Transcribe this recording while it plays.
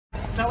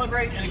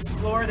celebrate and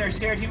explore their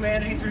shared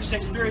humanity through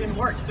Shakespearean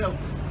works. So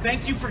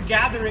thank you for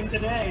gathering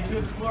today to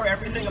explore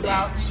everything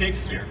about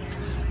Shakespeare.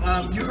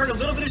 You heard a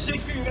little bit of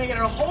Shakespeare, you're going to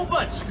get a whole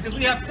bunch, because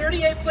we have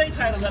 38 play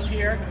titles up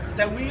here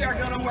that we are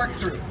going to work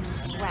through.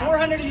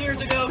 400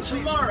 years ago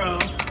tomorrow,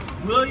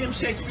 William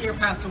Shakespeare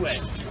passed away.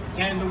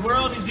 And the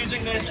world is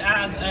using this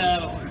as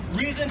a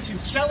reason to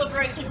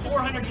celebrate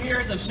 400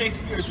 years of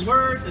Shakespeare's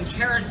words and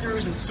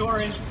characters and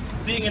stories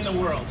being in the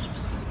world.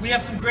 We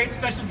have some great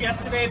special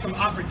guests today from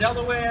Opera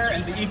Delaware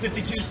and the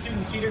E52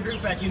 Student Theater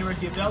Group at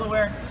University of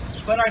Delaware.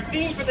 But our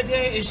theme for the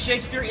day is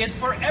Shakespeare is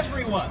for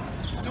everyone.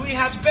 So we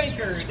have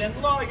bankers and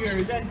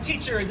lawyers and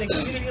teachers and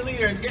community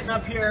leaders getting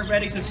up here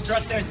ready to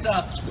strut their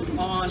stuff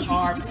on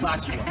our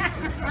platform.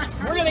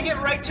 We're going to get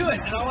right to it,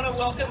 and I want to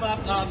welcome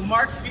up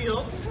Mark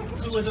Fields,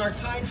 who is our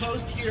kind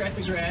host here at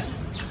the Grand.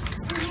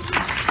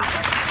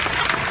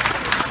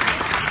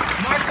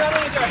 Mark not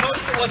only is our host,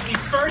 but was the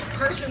first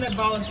person that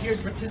volunteered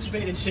to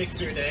participate in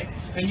Shakespeare Day,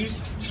 and you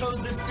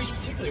chose this speech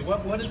particularly.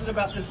 What is it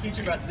about this speech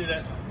you're about to do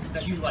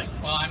that you liked?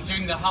 Well, I'm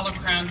doing the Hollow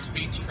Crown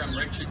speech from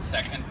Richard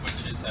II,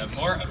 which is a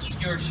more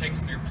obscure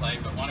Shakespeare play,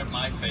 but one of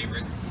my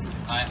favorites.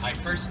 I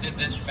first did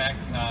this back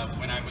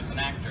when I was an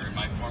actor in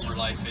my former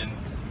life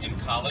in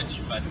college,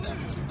 but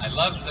I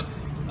love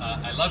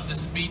the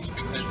speech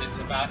because it's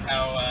about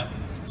how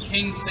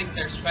kings think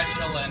they're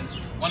special, and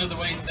one of the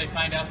ways they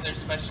find out they're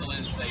special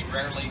is they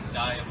rarely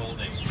die of old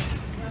age.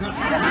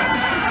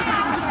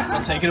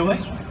 Well, take it away.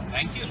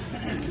 Thank you.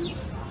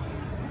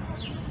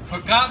 For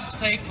God's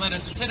sake, let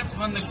us sit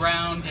upon the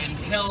ground and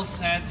tell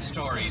sad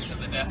stories of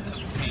the death of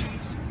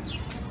kings.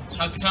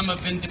 How some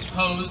have been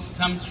deposed,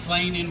 some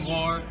slain in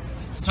war,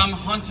 some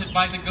haunted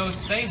by the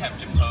ghosts they have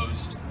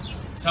deposed,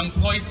 some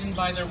poisoned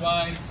by their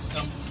wives,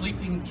 some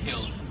sleeping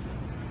killed.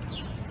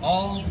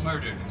 All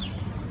murdered.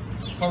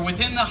 For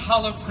within the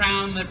hollow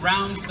crown that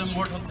rounds the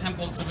mortal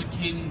temples of a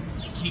king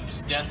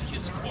keeps death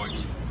his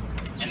court.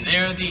 And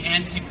there the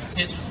antic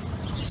sits,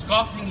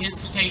 scoffing his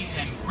state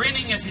and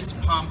grinning at his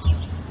pomp,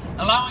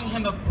 allowing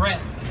him a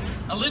breath,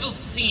 a little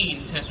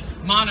scene to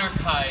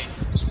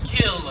monarchize,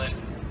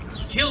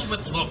 kill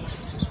with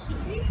looks,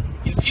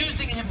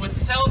 infusing him with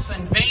self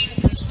and vain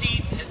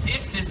conceit, as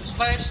if this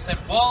flesh that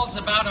walls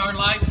about our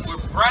life were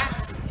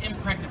brass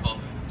impregnable.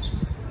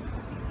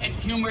 And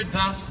humored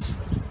thus,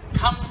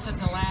 comes at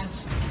the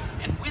last,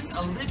 and with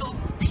a little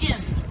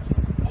pin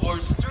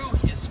bores through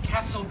his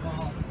castle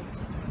wall.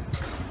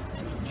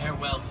 And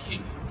farewell,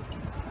 king.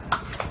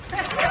 I'm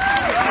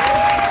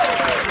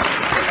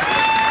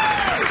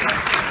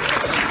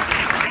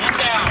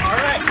down.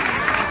 All right.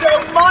 So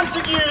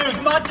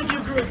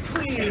Montague group,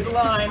 please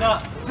line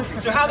up.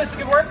 So how this is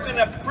going to work, we're going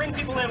to bring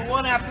people in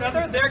one after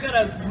another. They're going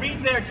to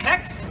read their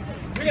text.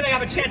 We're going to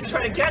have a chance to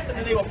try to guess, and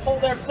then they will pull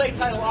their play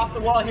title off the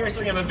wall here, so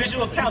we have a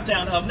visual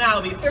countdown of now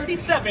the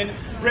 37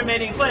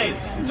 remaining plays.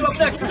 So up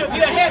next,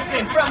 Sophia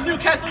Hansen from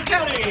Newcastle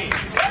County.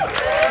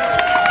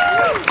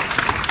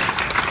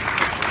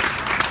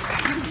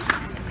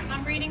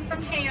 I'm reading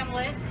from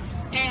Hamlet,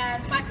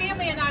 and my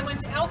family and I went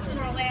to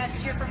Elsinore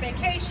last year for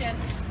vacation,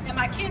 and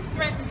my kids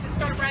threatened to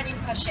start writing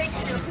a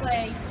Shakespeare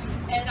play.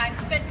 And I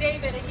sent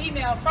David an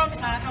email from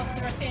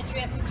Elsinore saying you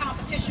had some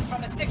competition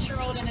from a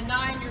 6-year-old and a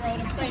 9-year-old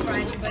in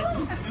playwriting,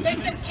 but they've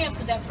since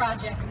canceled that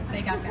project since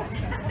they got back.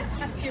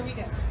 So here we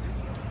go.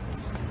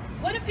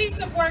 What a piece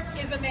of work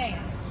is a man.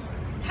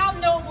 How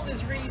noble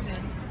is reason.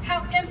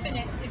 How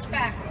infinite is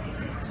faculty.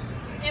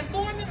 In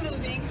form and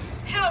moving,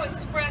 how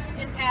express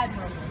and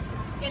admirable.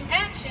 In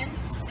action,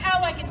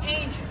 how like an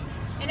angel.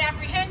 In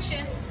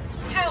apprehension,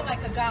 how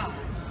like a god.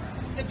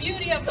 The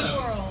beauty of the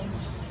world,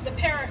 the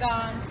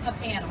paragon of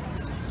animals.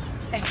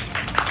 Thank you.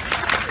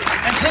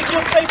 And take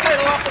your play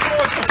title off the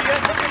board, Sophia.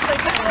 Take your play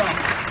title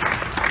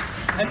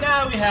off. And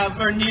now we have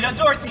Bernita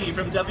Dorsey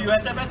from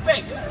WSFS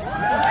Bank.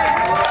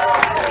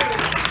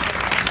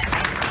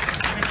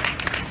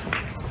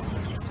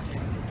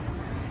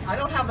 I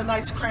don't have a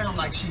nice crown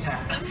like she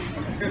has.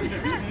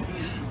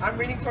 I'm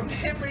reading from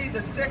Henry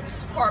VI,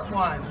 Part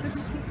 1.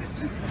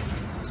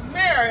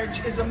 Marriage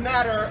is a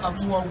matter of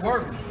more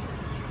worth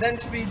than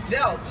to be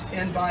dealt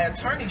in by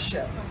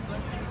attorneyship.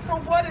 For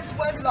what is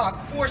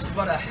wedlock forced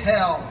but a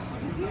hell,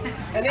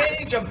 an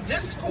age of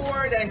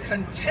discord and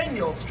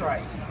continual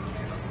strife,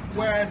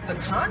 whereas the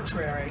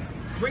contrary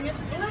bringeth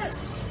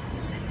bliss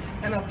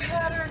and a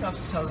pattern of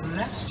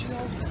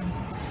celestial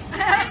peace.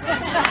 And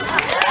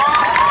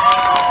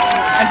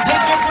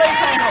take your play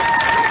title.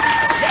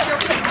 Take your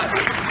play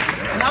title.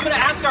 And I'm going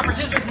to ask our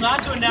participants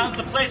not to announce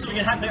the play so we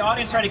can have the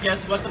audience try to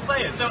guess what the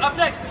play is. So up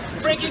next,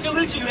 Frankie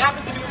Gallucci, who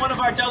happens to be one of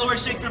our Delaware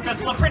Shakespeare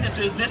Festival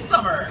apprentices this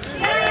summer.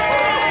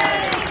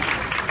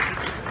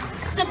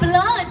 The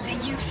blood,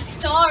 you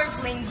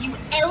starveling, you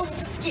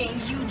elf-skin,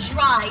 you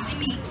dried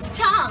meat's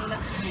tongue,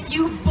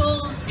 you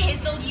bull's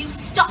pizzle, you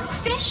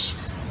stockfish.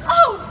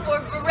 Oh, for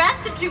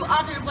breath to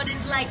utter what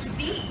is like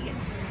thee.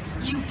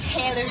 You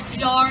tailor's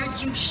yard,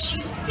 you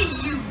sheep,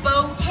 you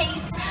bow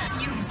case,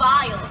 you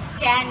vile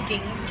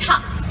standing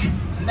tuck.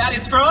 And that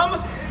is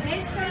from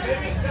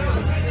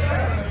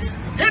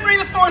Henry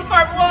IV,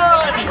 Part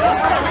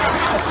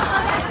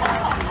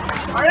 1.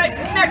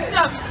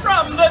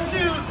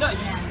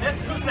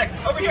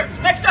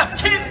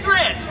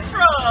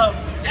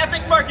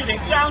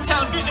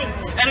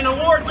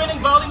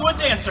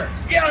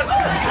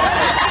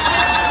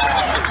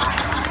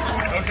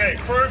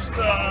 first,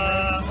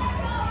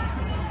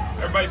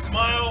 everybody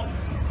smile.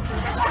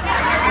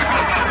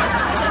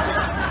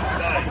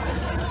 Nice.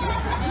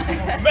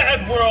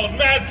 Mad world,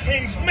 mad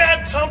kings,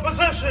 mad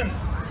composition.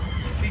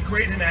 Be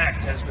great in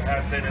act as you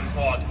have been in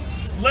thought.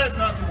 Let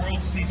not the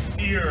world see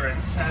fear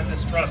and sad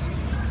distrust.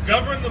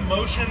 Govern the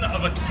motion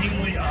of a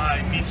kingly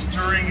eye. Be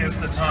stirring is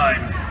the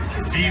time.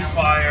 Be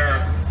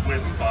fire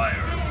with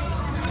fire.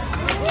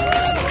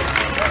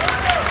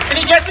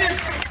 Any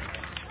guesses?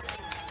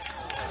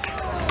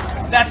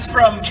 That's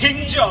from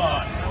King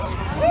John.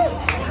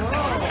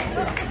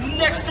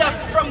 Next up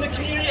from the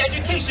Community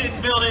Education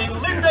Building,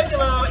 Linda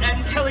Illo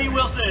and Kelly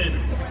Wilson.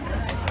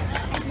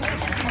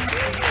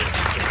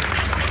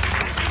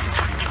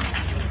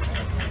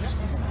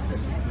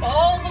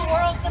 All the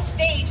world's a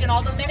stage and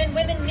all the men and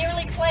women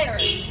merely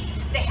players.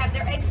 They have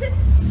their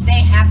exits,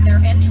 they have their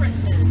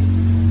entrances.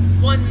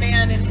 One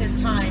man in his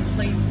time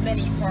plays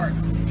many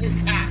parts,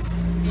 his acts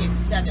being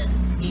 7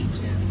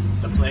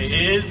 H's. The play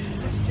is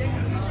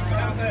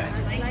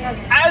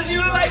As You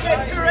Like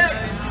It,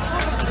 correct.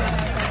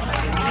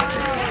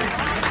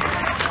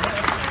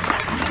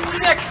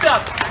 Next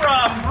up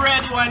from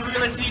Brandywine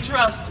Realty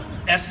Trust,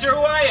 Esther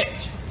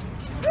Wyatt.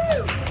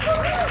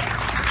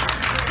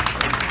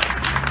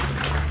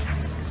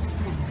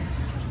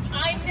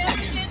 I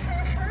never did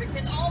her hurt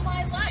in all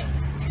my life.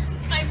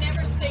 I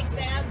never spake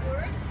bad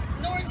word,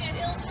 nor did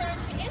ill turn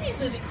to any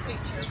living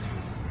creature.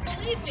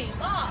 Believe me,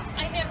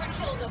 I never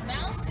killed a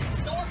mouse,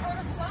 nor hurt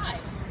a fly.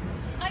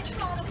 I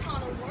trod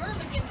upon a worm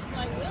against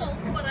my will,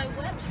 but I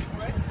wept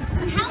for it.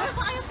 How have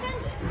I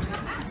offended?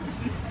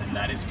 And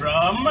that is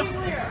from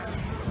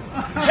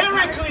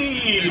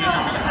Heracles,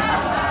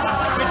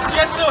 which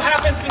just so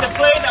happens to be the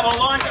play that will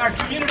launch our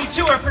community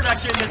tour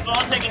production this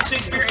fall, taking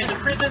Shakespeare into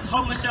prisons,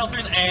 homeless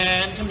shelters,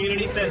 and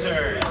community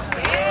centers.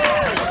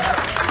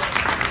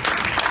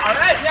 All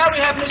right, now we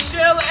have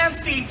Michelle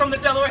Anstine from the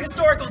Delaware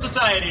Historical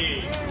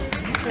Society.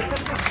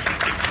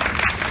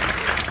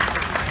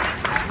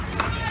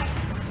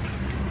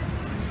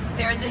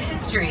 There is a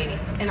history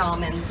in all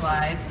men's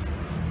lives,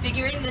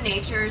 figuring the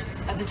natures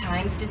of the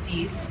times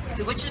deceased,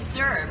 the which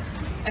observed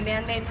a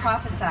man may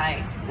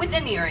prophesy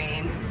within the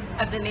reign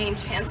of the main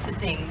chance of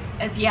things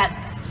as yet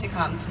to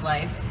come to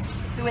life,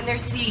 who in their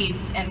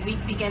seeds and weak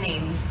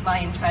beginnings lie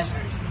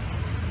entreasured.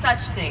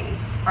 Such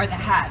things are the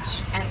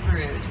hatch and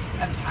brood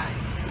of time.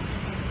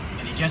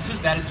 Any guesses?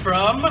 That is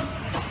from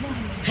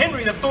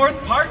Henry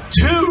IV, Part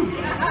 2.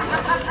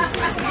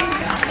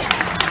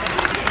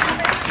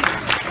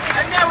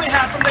 And now we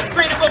have from the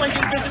Greater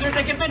Wilmington Visitors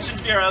and Conventions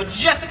Bureau,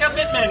 Jessica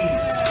Bittman.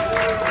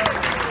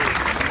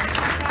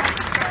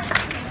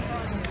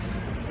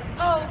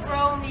 Oh,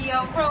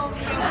 Romeo,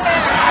 Romeo,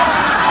 where?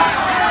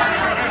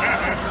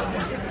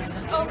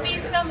 Oh, be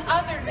some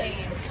other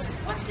name.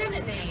 What's in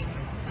a name?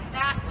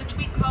 That which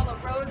we call a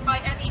rose by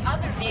any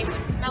other name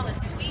would smell as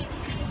sweet.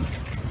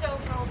 So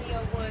Romeo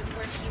would,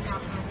 were he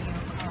not Romeo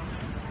called.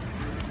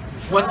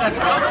 What's that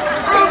from?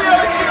 Romeo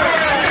and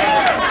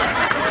Juliet!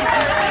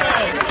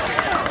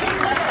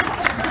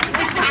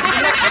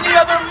 Any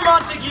other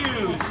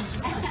Montagues?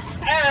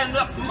 And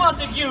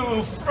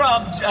Montague from,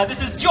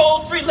 this is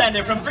Joel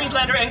Friedlander from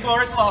Friedlander and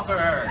Boris Law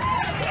Firm.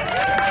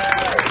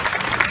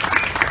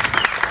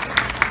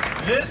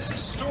 This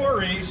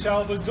story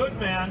shall the good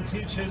man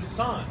teach his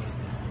son,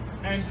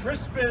 and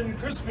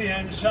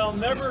Crispian shall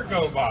never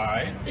go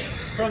by,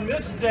 from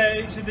this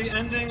day to the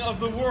ending of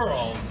the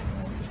world.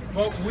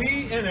 But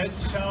we in it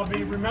shall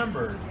be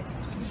remembered.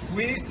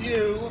 We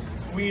few,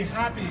 we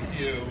happy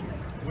few,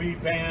 we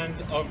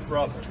band of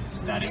brothers.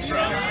 That is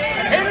from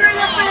Henry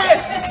V!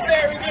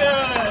 Very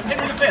good!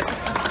 Henry V.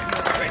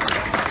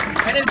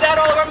 And is that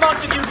all of our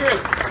Montague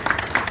group?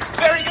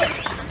 Very good.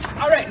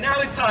 All right, now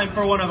it's time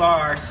for one of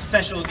our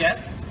special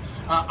guests.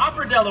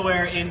 Opera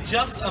Delaware, in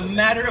just a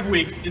matter of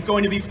weeks, is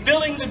going to be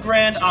filling the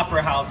Grand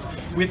Opera House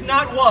with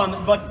not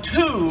one, but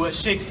 2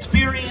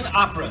 Shakespearean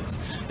operas.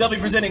 They'll be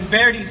presenting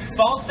Verdi's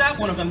Falstaff,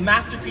 one of the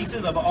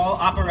masterpieces of all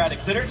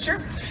operatic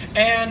literature,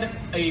 and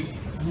a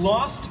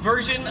lost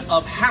version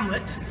of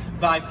Hamlet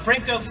by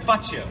Franco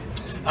Faccio.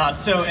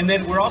 And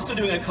then we're also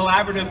doing a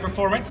collaborative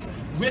performance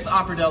with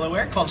Opera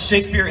Delaware called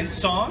Shakespeare in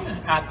Song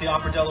at the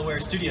Opera Delaware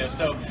studio.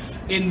 So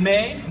in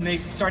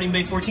starting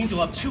May 14th,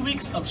 you'll have 2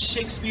 weeks of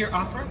Shakespeare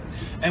opera.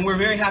 And we're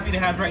very happy to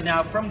have right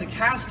now from the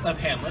cast of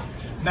Hamlet,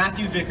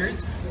 Matthew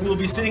Vickers, who will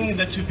be singing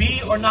the To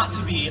Be or Not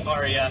To Be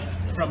aria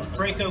from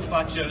Franco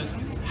Faccio's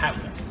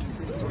Hamlet.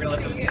 So we're gonna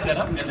let them set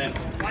up and then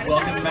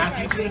welcome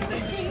Matthew to the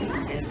stage.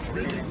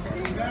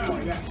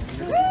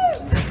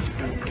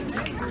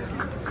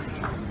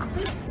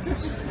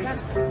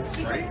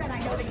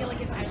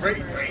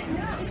 Great.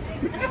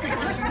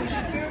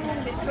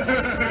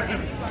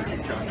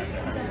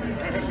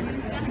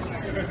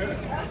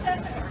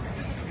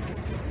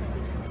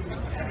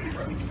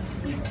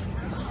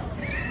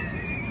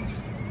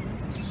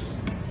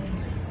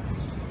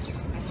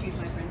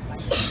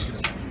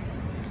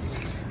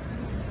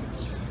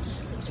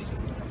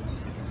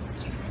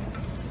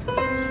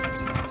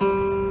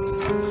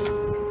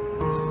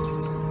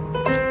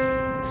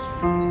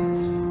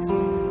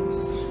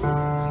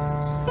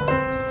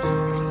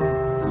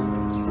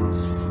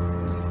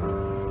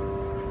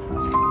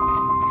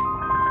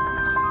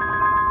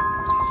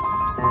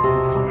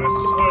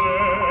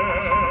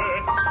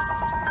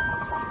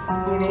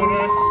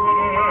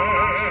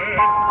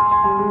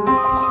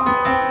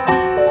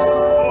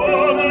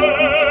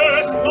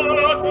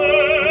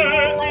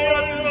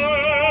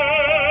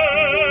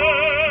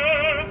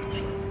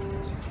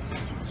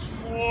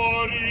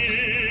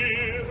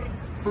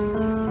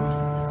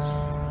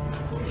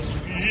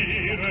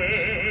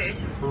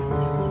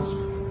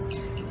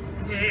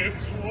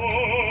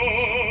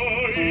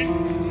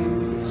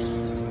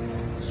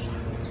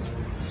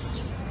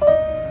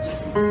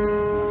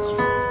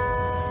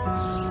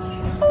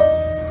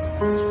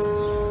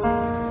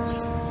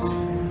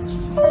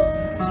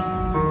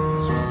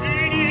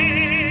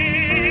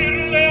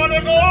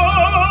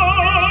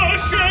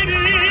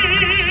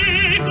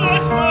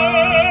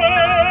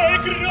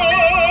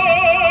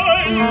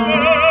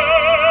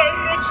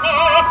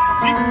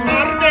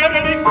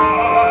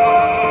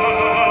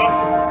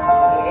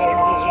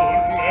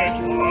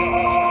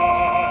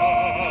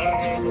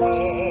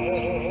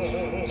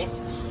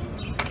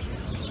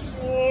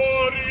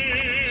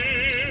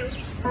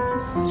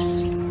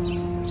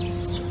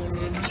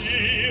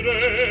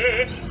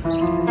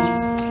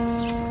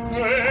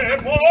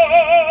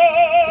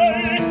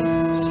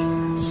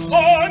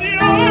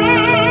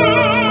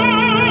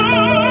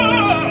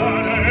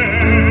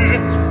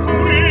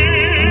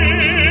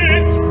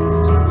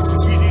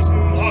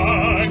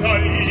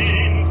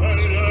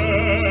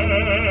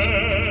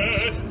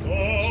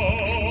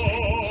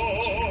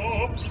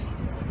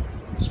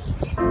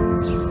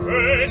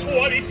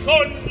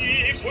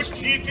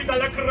 partiti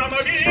dalla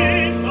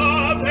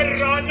cramaghina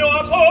verranno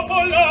a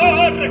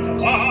popolare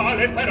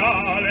quale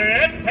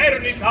ferale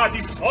eternità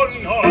di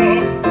sonno,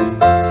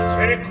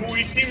 per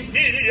cui si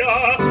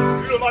impiglia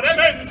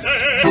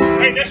l'umanemente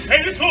e ne esce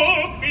il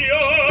dubbio,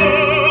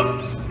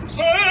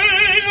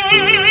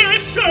 e ne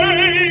esce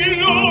il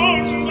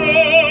lungo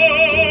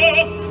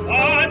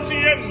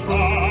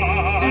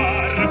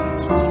aziendar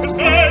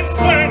del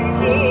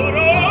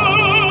sventurati.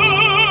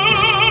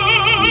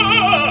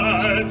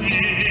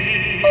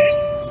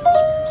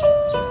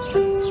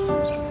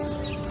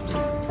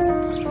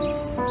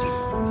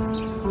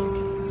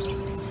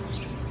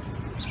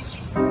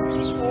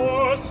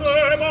 O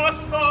se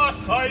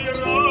bastasse il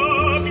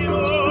rapido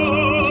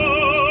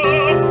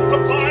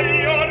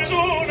pagliar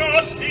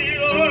d'uno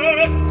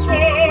stiletto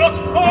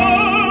a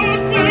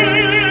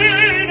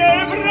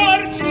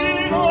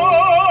tenebrarci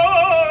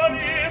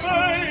l'anime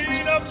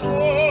in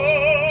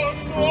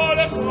affondo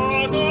al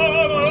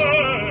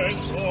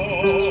pagamento,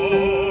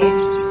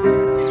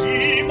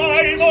 chi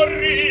mai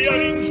vorria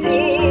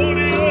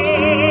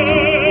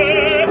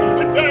l'ingiuria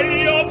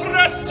degli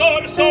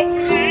oppressor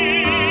soffrire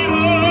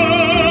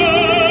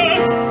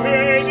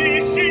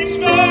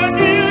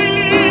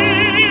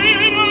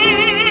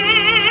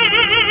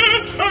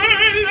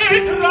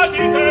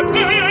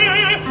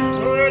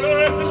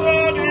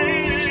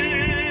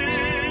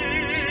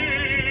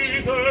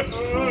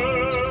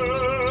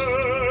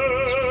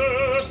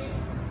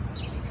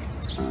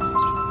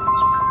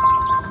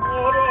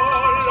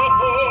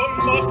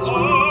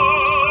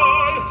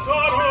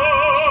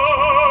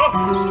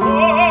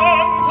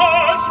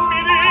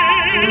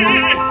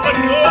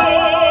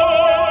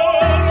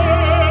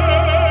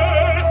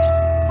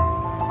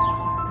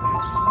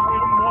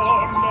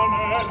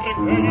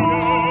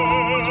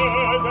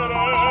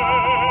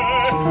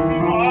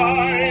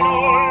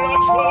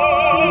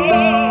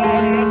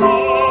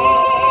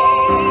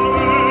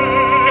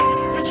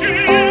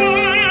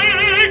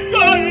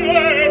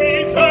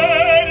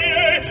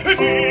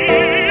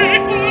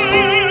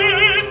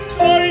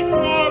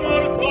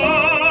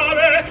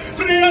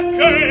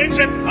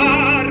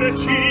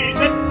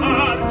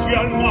gettarci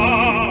al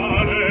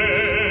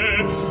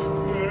mare,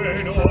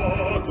 che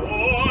noto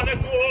ne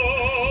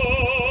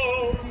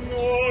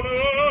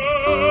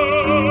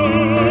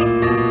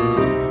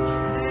non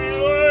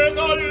ci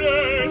lega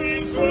le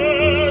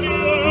miserie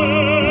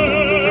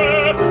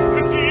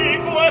di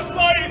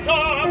questa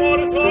età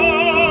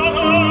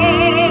mortale,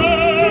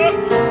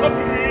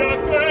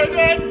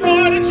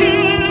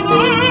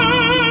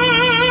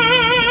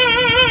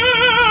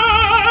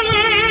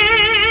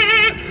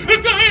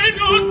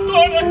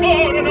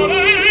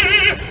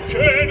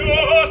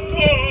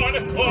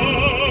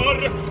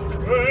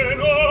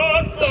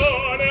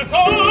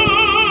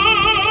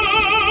 prima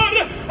che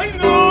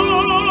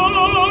gettarci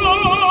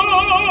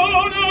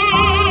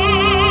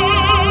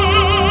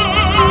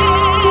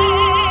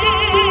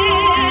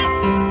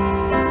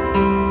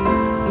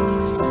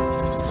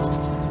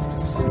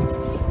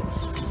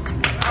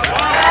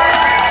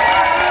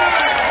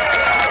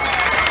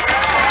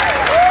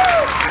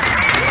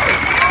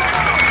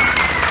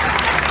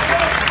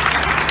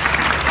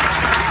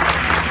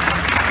al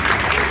mare.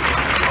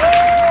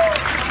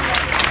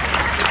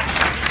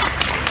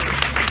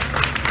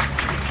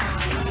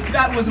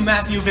 That was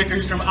Matthew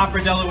Vickers from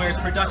Opera Delaware's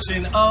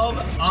production of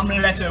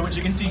Omelette, which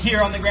you can see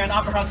here on the Grand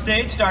Opera House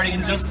stage starting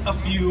in just a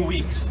few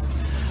weeks.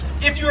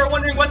 If you are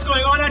wondering what's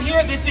going on out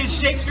here, this is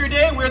Shakespeare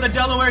Day. We're the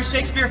Delaware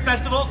Shakespeare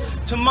Festival.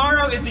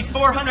 Tomorrow is the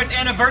 400th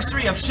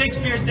anniversary of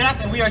Shakespeare's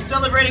death, and we are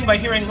celebrating by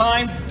hearing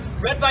lines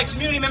read by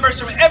community members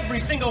from every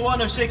single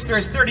one of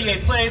Shakespeare's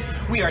 38 plays.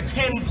 We are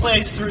 10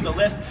 plays through the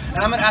list, and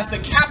I'm going to ask the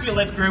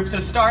Capulets group to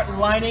start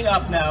lining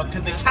up now,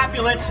 because the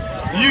Capulets,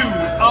 you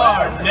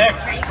are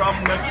next from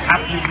the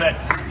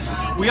Capulets.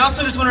 We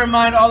also just want to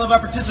remind all of our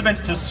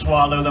participants to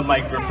swallow the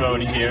microphone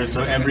here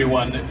so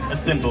everyone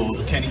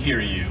assembled can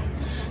hear you.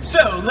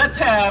 So let's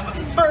have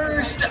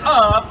first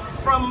up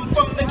from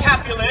the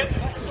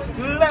Capulets.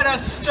 Let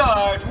us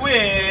start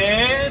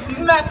with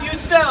Matthew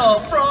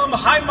Stell from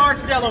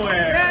Highmark,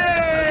 Delaware.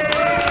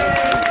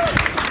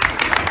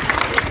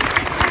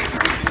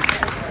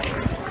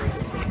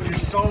 You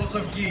souls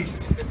of geese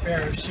that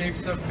bear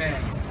shapes of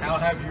men, how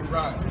have you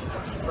run?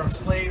 From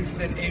slaves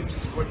that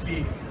apes would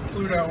be,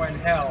 Pluto and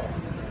hell.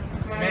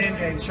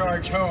 Mend and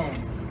charge home,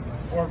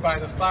 or by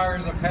the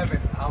fires of heaven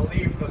I'll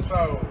leave the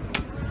foe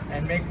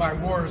and make my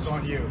wars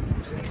on you.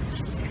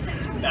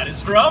 That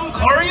is from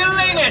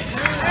Coriolanus.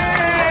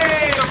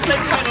 Hey! The play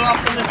title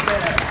off the list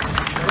there.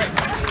 Great.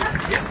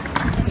 Yeah.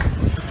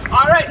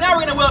 All right, now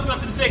we're going to welcome up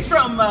to the stage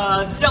from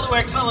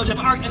Delaware College of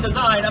Art and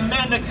Design,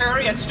 Amanda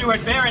Curry and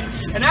Stuart Barron.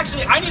 And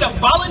actually, I need a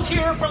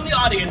volunteer from the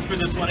audience for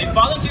this one. A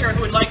volunteer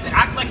who would like to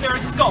act like they're a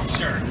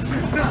sculpture.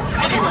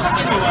 Anyone.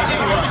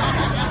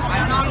 I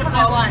don't know if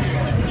I want.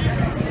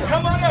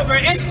 Come on over.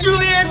 It's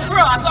Julianne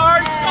Cross,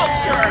 our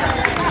sculpture.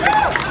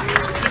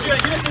 So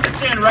you just need to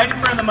stand right in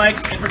front of the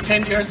mics and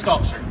pretend you're a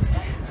sculpture.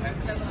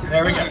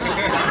 There we go.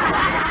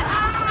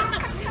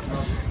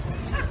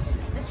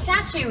 The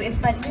statue is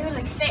but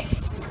newly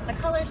fixed. The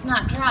color's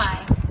not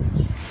dry.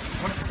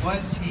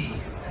 was he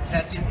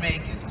that did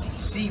make it.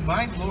 See,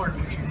 my lord,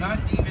 would you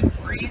not deem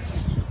it breathe?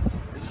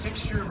 The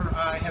fixture of her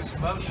eye has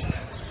motion.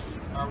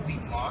 Are we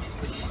mocked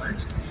with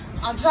art?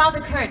 I'll draw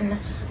the curtain.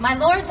 My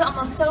lord's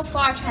almost so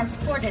far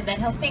transported that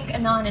he'll think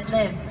anon it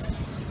lives.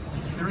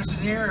 There is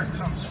an air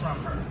comes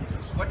from her.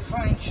 What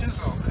fine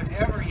chisel could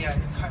ever yet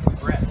cut a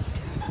breath?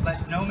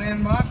 Let no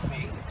man mock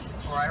me,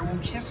 for I will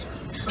kiss her.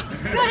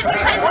 Good,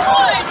 my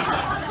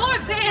lord!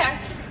 Forbear!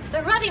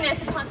 The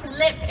ruddiness upon the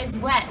lip is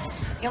wet.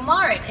 You'll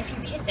mar it if you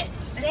kiss it.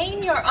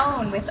 Stain your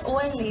own with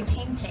oily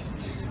painting.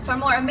 For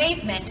more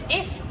amazement,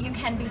 if you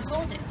can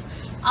behold it,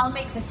 I'll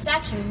make the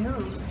statue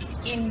move,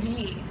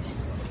 indeed.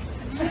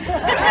 And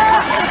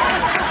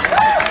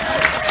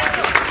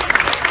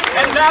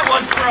that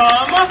was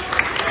from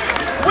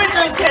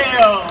Winter's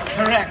Tale,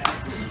 correct.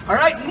 All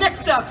right,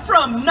 next up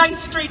from 9th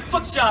Street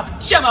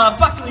Bookshop, Gemma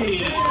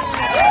Buckley.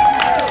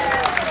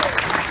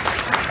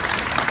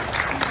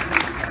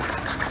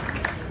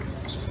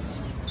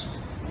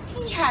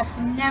 He hath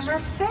never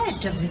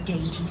fed of the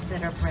dainties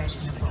that are bred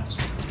in a book.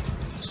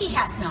 He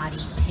hath not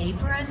eaten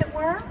paper, as it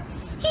were.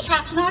 He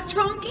hath not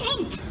drunk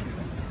ink.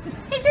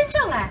 His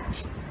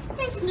intellect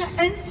is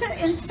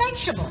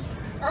insatiable.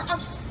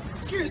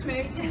 Excuse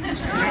me.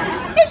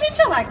 His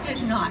intellect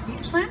is not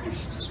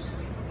replenished.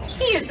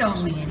 He is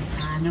only an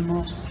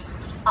animal,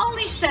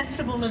 only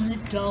sensible in the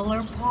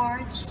duller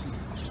parts.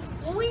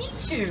 We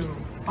two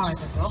are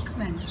the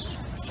bookmen.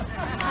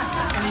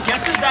 Any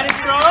guesses? That is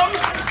from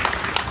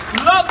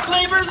Love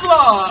Flavors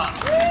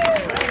Lost.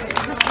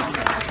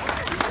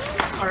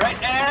 All right,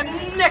 and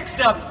next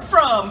up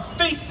from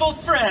Faithful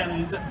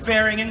Friends,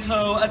 bearing in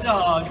tow a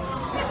dog,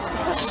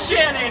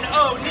 Shannon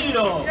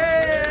O'Neill.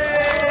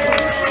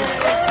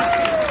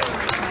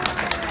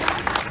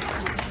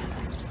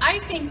 I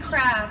think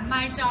Crab,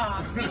 my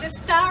dog, be the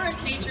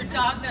sourest-natured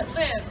dog that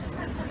lives.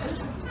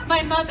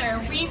 My mother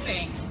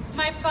weeping,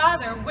 my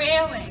father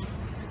wailing,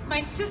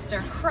 my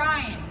sister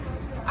crying,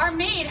 our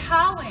maid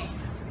howling,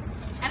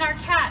 and our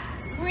cat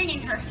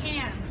wringing her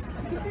hands,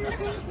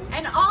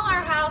 and all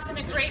our house in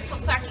a great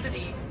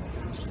perplexity.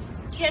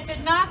 Yet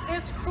did not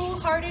this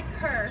cruel-hearted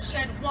cur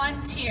shed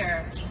one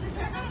tear.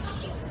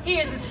 He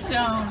is a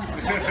stone,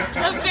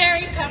 a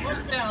very pebble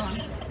stone,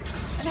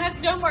 and has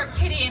no more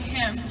pity in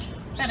him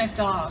than a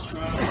dog. And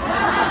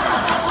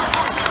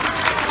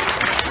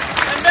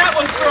that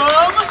was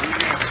from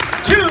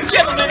Two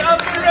Gentlemen of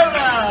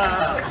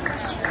Verona.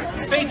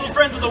 Faithful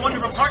Friends was a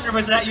wonderful partner of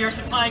us that year,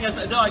 supplying us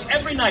a dog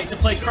every night to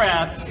play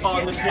crab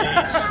on the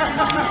stage.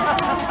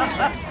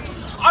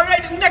 All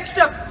right, next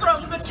up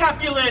from the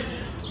Capulets,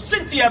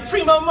 Cynthia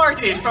Primo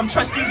Martin from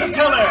Trustees of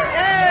Color.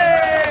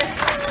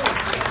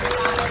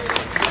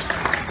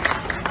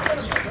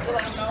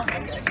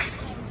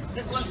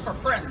 This one's for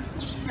Prince.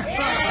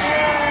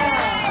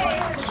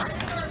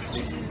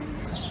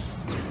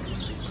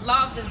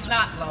 Love is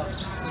not love,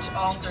 which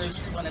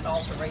alters when an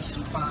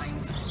alteration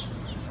finds,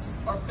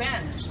 or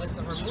bends with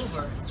the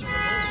remover to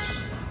remove.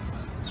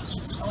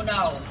 Oh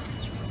no,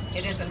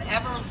 it is an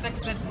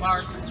ever-fixed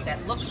mark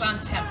that looks on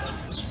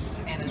tempest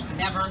and is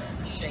never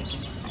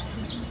shaken.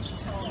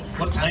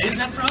 What play is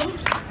that from?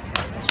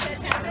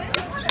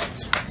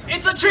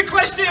 It's a trick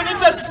question,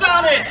 it's a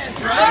sonnet,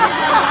 right?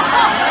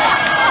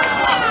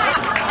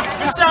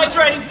 Besides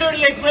writing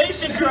 38 plays,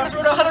 Shakespeare also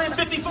wrote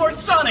 154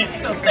 sonnets,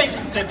 so thank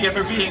you, Cynthia,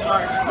 for being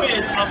our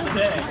quiz of the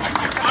day.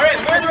 All right,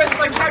 where are the rest of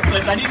my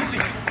Capulets? I need to see.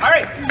 All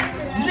right,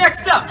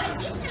 next up,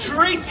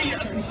 Tracy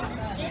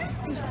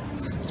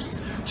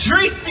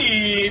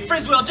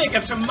Friswell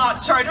Jacobs from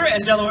Mott Charter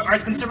and Delaware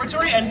Arts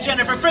Conservatory, and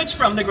Jennifer Fritsch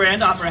from the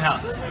Grand Opera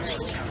House.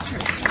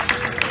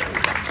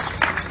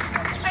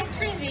 I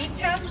prithee,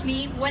 tell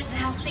me what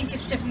thou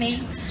thinkest of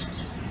me,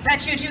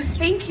 that you do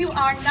think you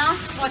are not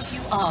what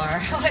you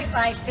are. Oh, if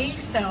I think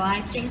so,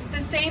 I think the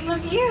same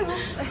of you.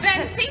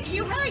 Then think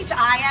you right,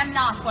 I am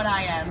not what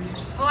I am.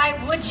 Why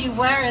would you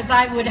were as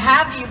I would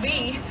have you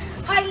be?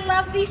 I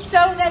love thee so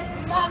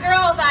that maugre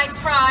all thy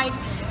pride,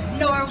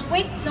 nor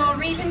wit nor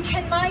reason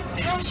can my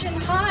passion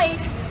hide.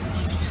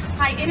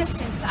 By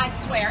innocence I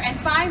swear, and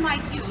by my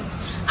youth,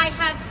 I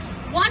have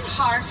one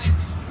heart,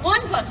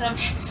 one bosom,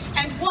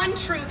 and one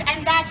truth,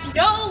 and that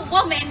no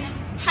woman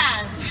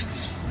has,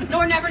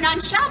 nor never none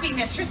shall be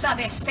mistress of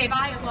it, save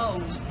I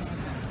alone.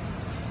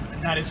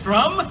 And that is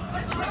from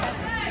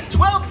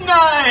Twelfth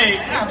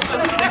Night!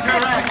 Absolutely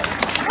correct.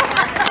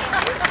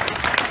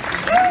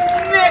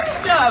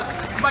 Next up,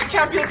 my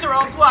Capulets are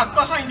all blocked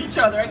behind each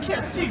other. I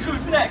can't see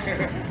who's next.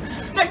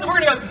 Next up,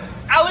 we're going to go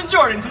Alan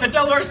Jordan from the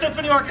Delaware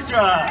Symphony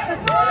Orchestra.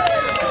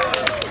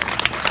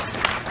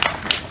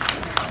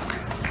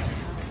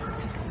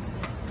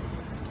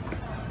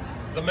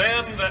 The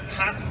man that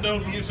hath no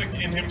music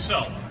in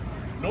himself,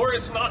 nor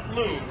is not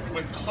moved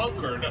with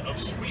concord of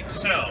sweet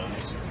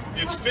sounds,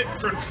 is fit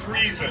for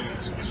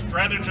treasons,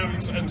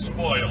 stratagems, and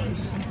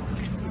spoils.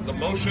 The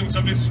motions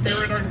of his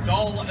spirit are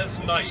dull as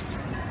night,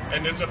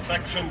 and his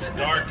affections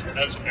dark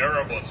as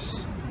Erebus.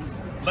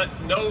 Let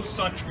no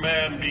such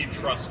man be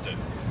trusted.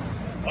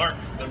 Hark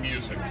the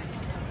music.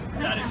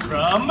 That is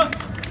from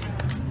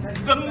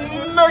the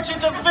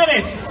Merchant of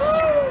Venice.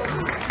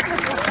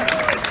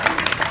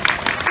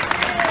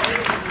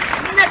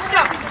 Next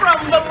up,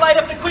 from the Light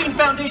Up the Queen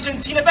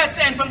Foundation, Tina Betts,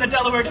 and from the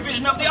Delaware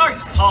Division of the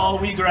Arts, Paul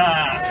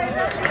Wheatgrass.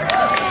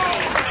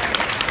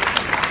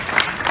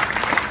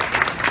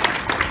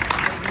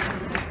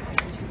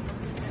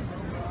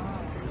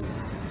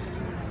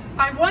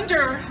 I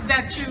wonder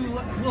that you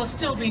will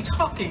still be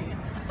talking,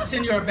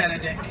 Senor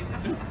Benedict.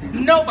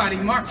 Nobody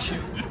marks you.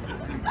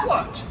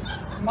 What?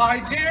 My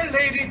dear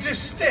Lady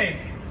Disdain,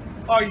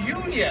 are you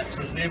yet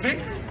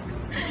living?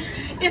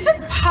 Is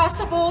it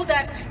possible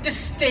that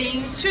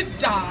Disdain should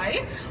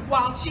die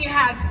while she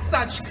has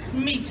such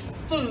meat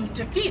food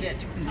to feed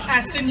it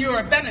as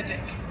Senor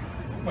Benedict?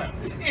 Well,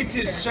 it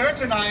is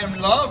certain I am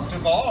loved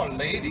of all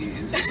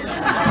ladies.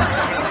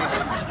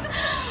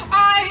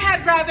 I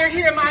had rather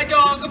hear my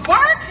dog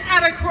bark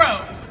at a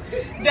crow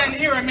than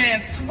hear a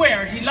man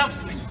swear he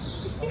loves me.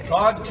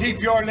 God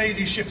keep your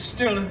ladyship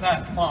still in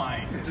that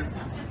mind.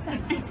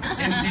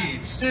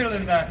 Indeed, still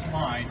in that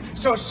mind.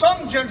 So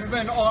some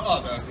gentleman or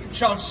other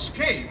shall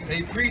scape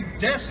a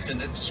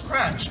predestinate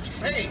scratched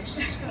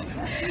face.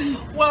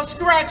 Well,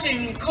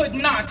 scratching could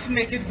not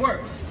make it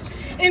worse.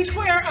 And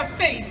twere a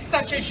face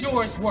such as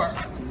yours were.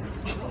 That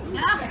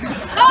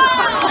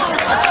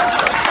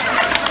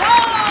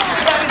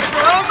is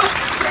from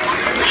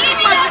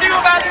Much Ado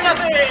About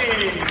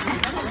Nothing.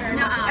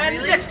 And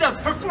next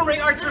up,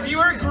 performing arts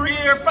reviewer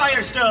Greer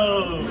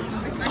Firestone.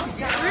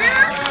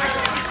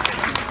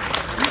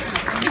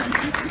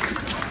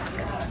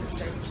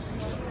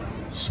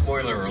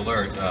 Spoiler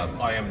alert,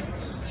 I am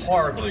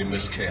horribly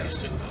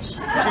miscast in this.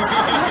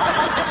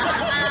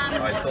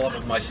 I thought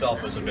of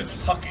myself as a bit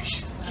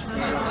puckish.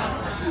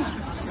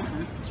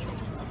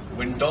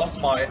 When doth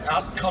my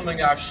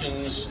outcoming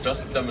actions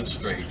doth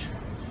demonstrate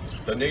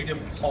the native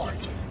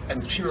art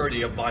and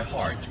purity of my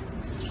heart,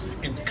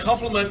 in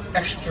compliment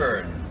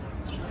extern,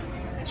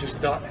 'tis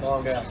not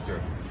long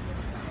after,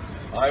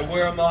 I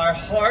wear my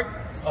heart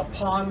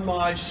upon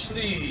my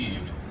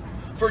sleeve,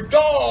 for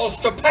dolls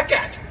to peck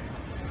at.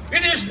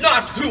 It is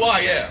not who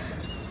I am.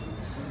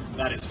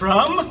 That is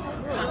from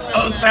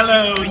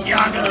Othello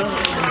Iago.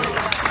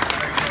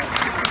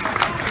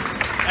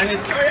 And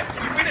it's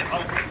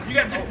you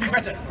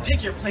got to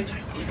take your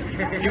playtime.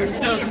 He was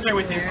so concerned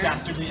with his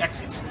dastardly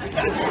exit.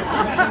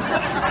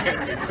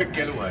 Quick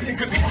getaway.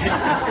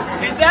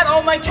 Is that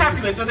all my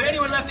Capulets? Are there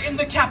anyone left in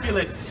the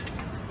Capulets?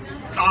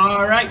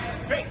 All right,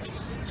 great.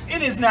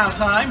 It is now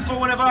time for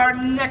one of our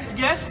next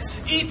guests.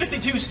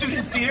 E52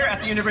 Student Theater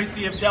at the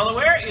University of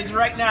Delaware is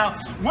right now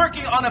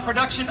working on a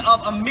production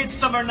of A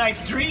Midsummer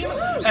Night's Dream,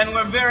 and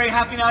we're very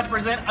happy now to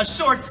present a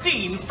short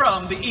scene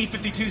from the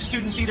E52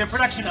 Student Theater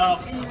production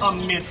of A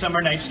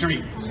Midsummer Night's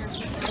Dream.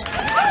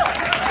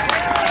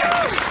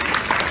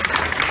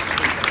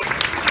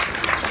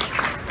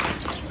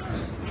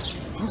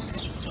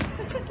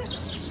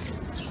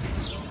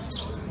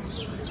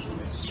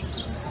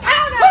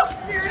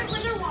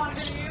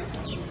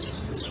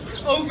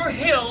 Over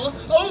hill,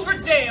 over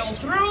dale,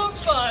 through a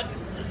flood,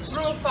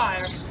 through a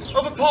fire,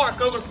 over park,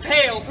 over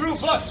pale, through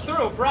bush,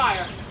 through a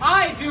briar.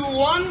 I do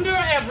wander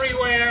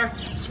everywhere,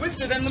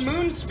 swifter than the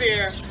moon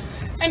sphere.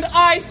 And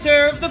I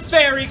serve the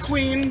fairy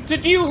queen to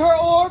dew her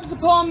orbs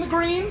upon the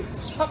green.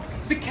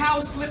 The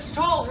cow slips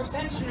tall, her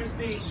pensioners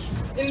be.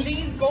 In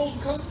these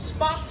gold coat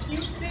spots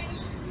you see,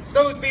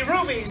 those be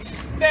rubies,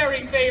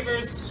 fairy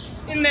favors.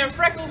 In their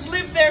freckles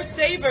live their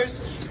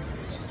savors.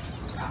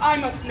 I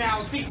must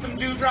now seek some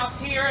dewdrops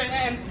here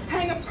and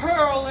hang a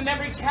pearl in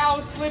every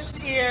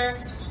cowslip's ear.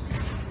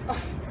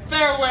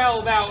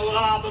 Farewell, thou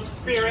lob of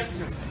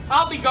spirits.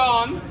 I'll be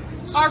gone.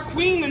 Our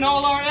queen and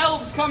all our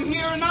elves come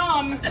here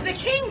anon. The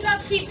king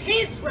doth keep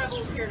his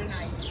revels here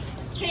tonight.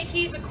 Take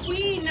heed the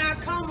queen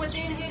not come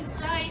within his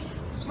sight,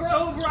 for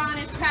Oberon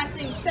is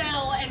passing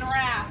fell and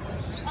wrath.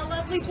 A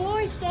lovely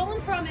boy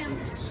stolen from him.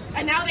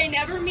 And now they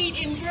never meet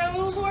in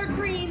grove or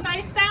green,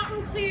 by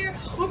fountain clear,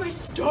 or by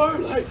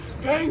starlight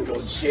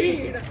spangled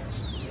sheen.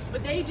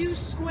 But they do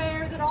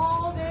swear that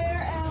all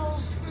their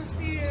elves for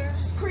fear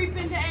creep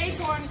into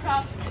acorn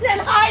cups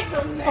and hide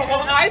them there.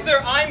 Well, either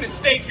I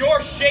mistake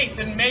your shape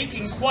in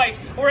making quite,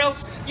 or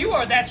else you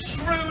are that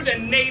shrewd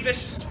and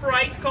knavish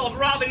sprite called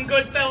Robin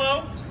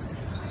Goodfellow.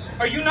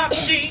 Are you not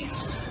she?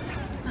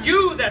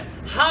 You that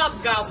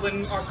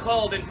hobgoblin are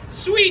called in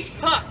Sweet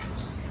Puck.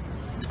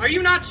 Are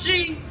you not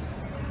she?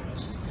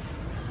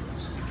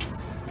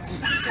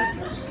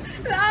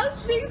 Thou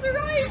speaks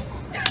right.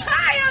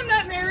 I am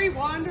that merry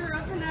wanderer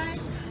of the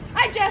night.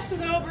 I jest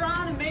with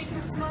Oberon and make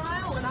him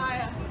smile, and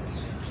I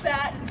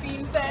fat and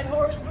bean-fed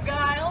horse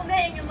beguile,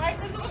 neighing in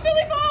likeness of a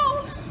Billy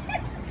Bull.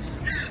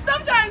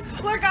 Sometimes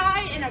lurk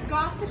I in a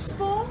gossip's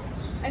bowl,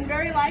 and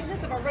very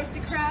likeness of a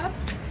roasted crab.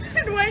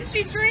 And when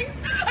she drinks,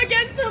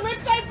 against her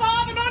lips I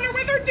bob, and on her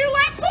with her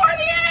dewlap pour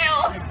the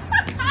ale.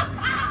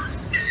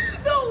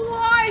 The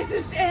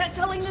wisest aunt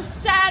telling the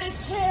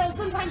saddest tale,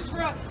 sometimes for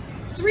a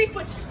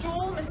 3-foot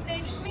stool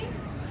mistakes me.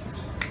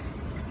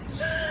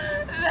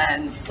 Then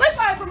Then slip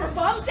I from her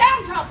bum,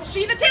 down topples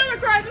she. The tailor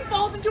cries and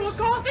falls into a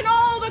coffin.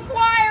 All the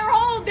choir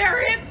hold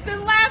their hips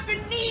and laugh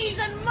and knees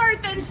and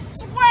mirth and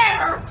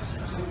swear.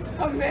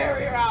 A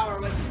merrier hour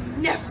was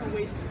never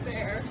wasted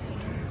there.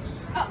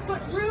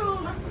 But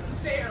room,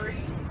 fairy,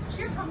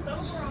 here comes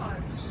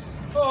Oberon.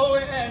 Oh,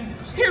 and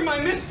here my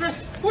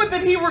mistress, would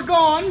that he were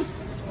gone.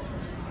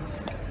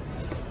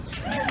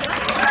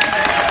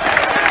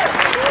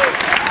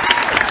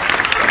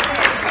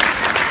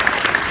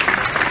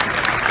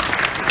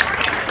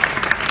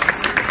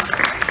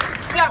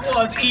 That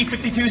was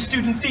E52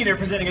 Student Theater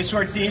presenting a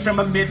short scene from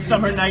A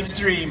Midsummer Night's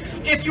Dream.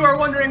 If you are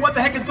wondering what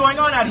the heck is going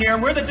on out here,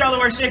 we're the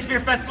Delaware Shakespeare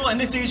Festival and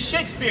this is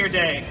Shakespeare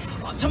Day.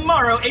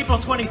 Tomorrow, April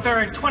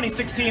 23rd,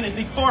 2016 is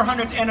the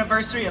 400th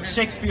anniversary of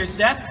Shakespeare's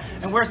death,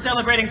 and we're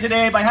celebrating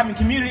today by having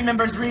community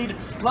members read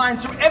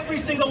lines from every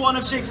single one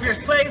of Shakespeare's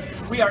plays.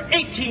 We are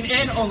 18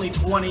 in, only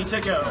 20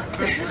 to go.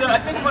 So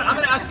at this point, I'm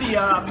going to ask the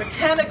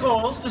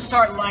mechanicals to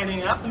start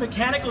lining up.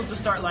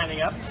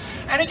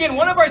 And again,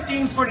 one of our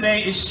themes for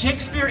today is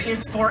Shakespeare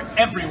is for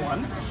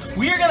everyone.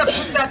 We are going to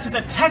put that to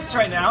the test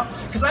right now,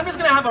 because I'm just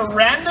going to have a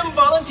random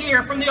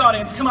volunteer from the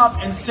audience come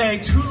up and say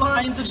 2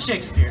 lines of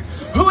Shakespeare.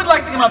 Who would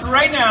like to come up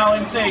right now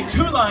and say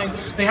 2 lines,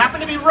 they happen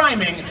to be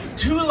rhyming,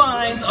 2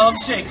 lines of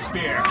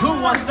Shakespeare?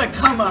 Who wants to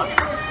come up?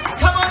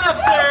 Come on up,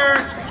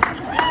 sir.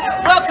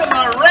 Welcome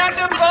our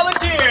random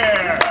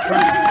volunteer.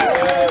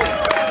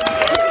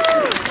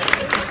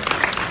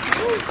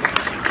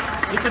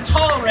 It's a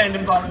tall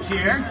random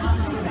volunteer.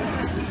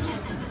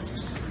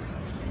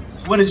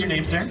 What is your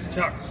name, sir?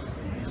 Chuck.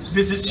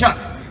 This is Chuck.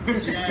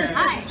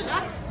 Hi,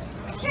 Chuck.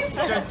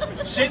 So,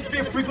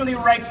 Shakespeare frequently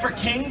writes for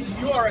kings.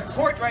 You are at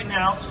court right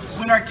now.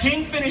 When our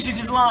king finishes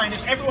his line,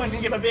 if everyone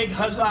can give a big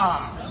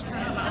huzzah.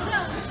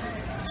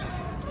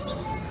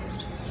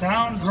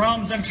 Sound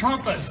drums and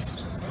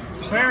trumpets.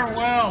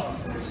 Farewell,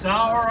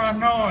 sour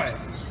annoy.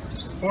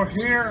 For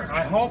here,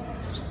 I hope,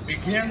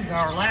 begins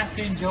our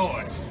lasting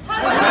joy.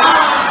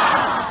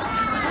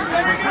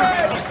 Very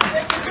good.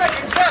 Thank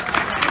you, Chuck.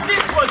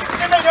 This was, does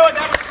anybody know what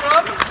that was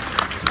from?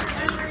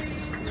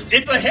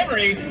 It's a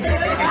Henry.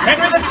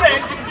 Henry VI.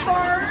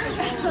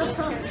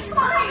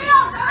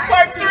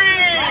 Part 3.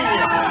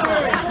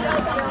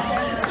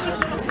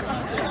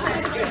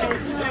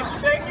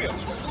 Thank you.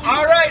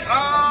 All right,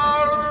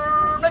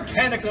 our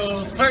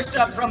mechanicals. First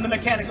up from the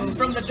mechanicals,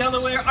 from the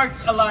Delaware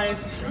Arts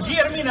Alliance,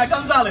 Guillermina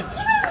Gonzalez.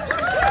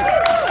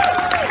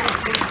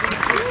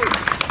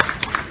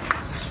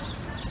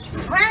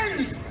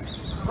 Friends,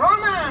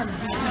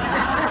 Romans,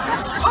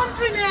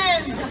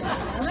 countrymen,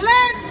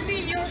 lend me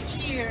your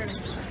ears.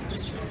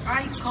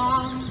 I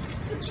come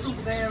to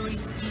bury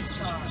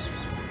Caesar,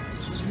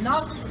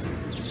 not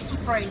to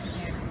praise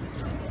him.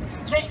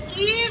 The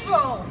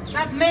evil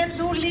that men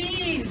do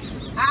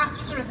leaves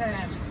after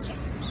them.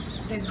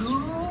 The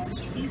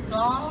good is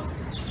oft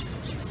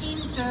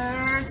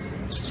interred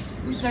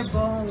with their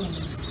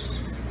bones.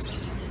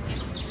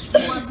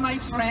 He was my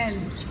friend,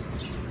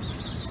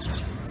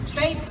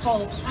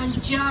 faithful and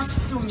just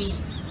to me.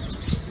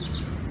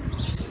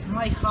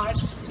 My heart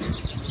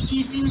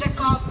is in the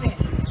coffin,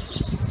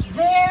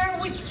 there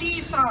with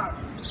Caesar,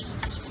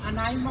 and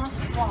I must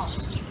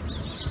pause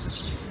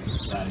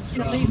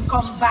till he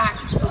come back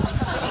to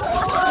us.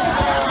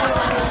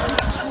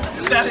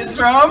 That is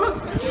from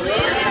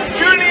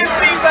Julius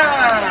Caesar.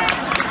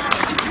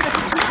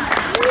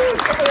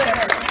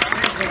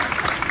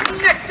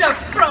 Next up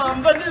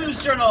from the News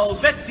Journal,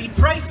 Betsy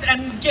Price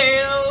and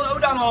Gail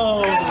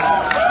O'Donnell.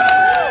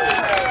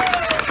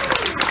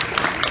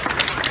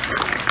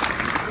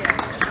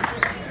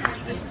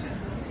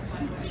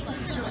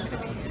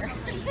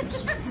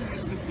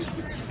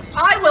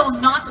 I will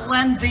not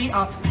lend thee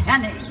a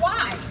penny.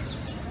 Why?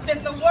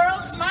 Then the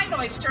world's mine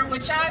oyster,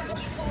 which I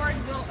with sword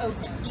will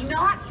open.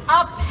 Not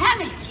a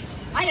penny.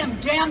 I am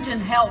damned in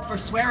hell for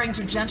swearing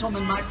to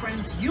gentlemen, my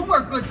friends. You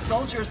were good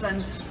soldiers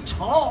and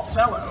tall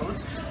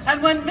fellows.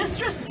 And when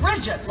Mistress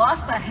Bridget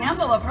lost the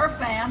handle of her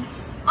fan,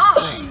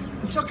 I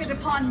took it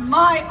upon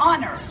my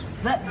honor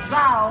that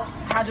thou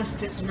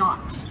hadst it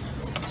not.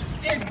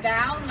 Did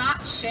thou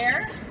not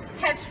share?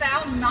 Hadst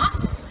thou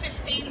not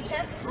 15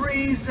 pence?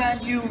 Reason,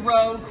 you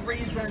rogue,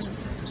 reason.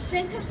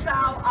 Thinkest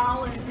thou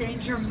I'll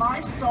endanger my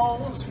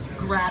soul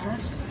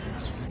gratis?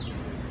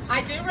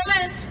 I do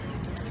relent.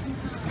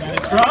 That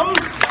is from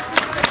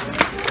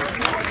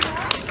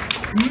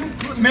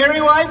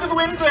Merry Wives of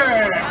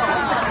Windsor.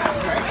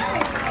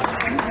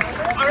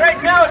 All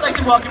right, now I'd like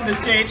to welcome to the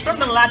stage from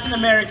the Latin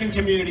American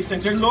Community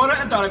Center, Laura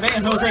Adarve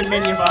and Jose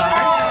Meñivar.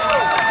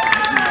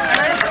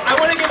 I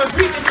want to give a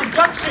brief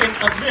introduction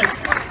of this.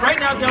 Right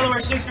now,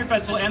 Delaware Shakespeare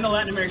Festival and the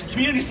Latin American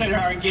Community Center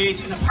are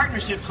engaged in a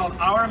partnership called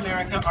Our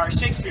America, Our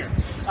Shakespeare,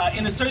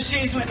 in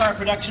association with our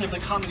production of The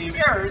Comedy of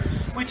Errors,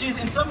 which is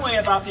in some way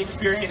about the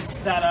experience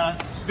that,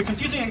 the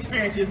confusing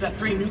experiences that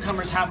 3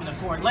 newcomers have in a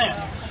foreign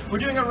land. We're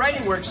doing a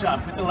writing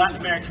workshop with the Latin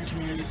American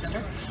Community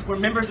Center, where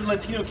members of the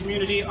Latino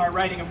community are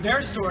writing of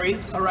their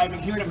stories arriving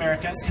here in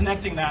America,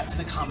 connecting that to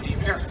The Comedy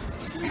of Errors.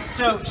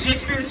 So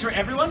Shakespeare is for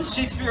everyone.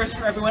 Shakespeare is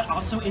for everyone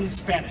also in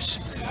Spanish.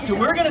 So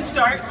we're going to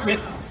start with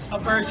a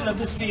version of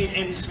the scene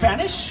in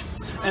Spanish,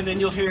 and then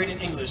you'll hear it in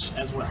English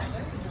as well.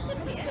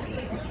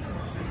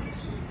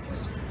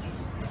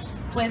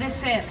 ¿Puede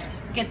ser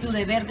que tu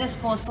deber de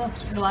esposo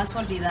lo has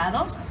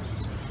olvidado?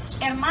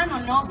 Hermano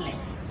noble,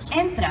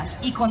 entra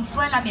y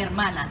consuela a mi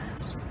hermana.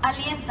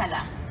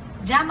 Aliéntala,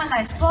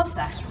 llámala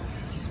esposa.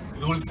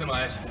 Dulce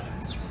maestra,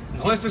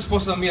 no es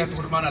esposa mía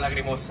tu hermana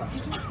lagrimosa.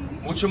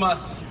 Mucho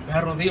más, me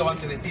arrodillo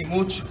ante de ti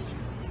mucho.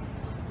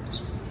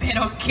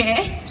 ¿Pero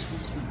qué?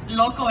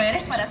 ¿Loco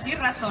eres para así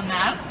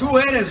razonar? Tú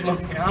eres lo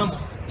que amo,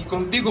 y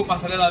contigo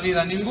pasaré la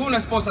vida. Ninguna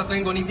esposa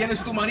tengo, ni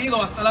tienes tu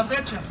marido hasta la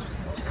fecha.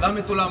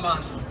 Dame tú la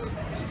mano.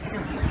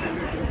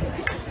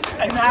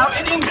 And now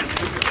in English.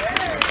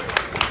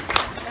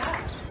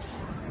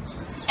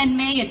 And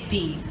may it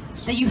be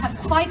that you have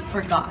quite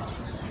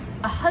forgot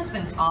a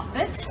husband's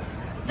office,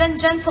 then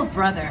gentle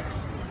brother,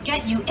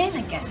 get you in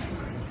again.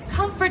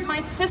 Comfort my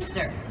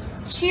sister,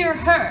 cheer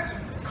her,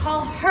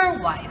 call her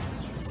wife.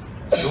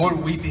 Your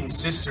weeping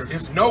sister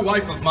is no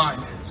wife of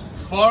mine.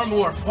 Far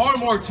more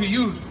to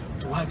you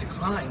do I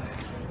decline.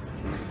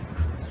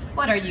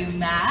 What are you,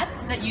 mad,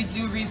 that you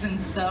do reason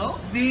so?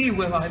 Thee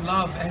will I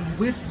love, and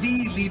with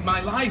thee lead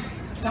my life.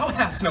 Thou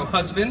hast no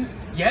husband,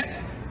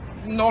 yet,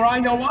 nor I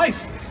no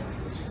wife.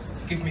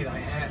 Give me thy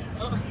hand.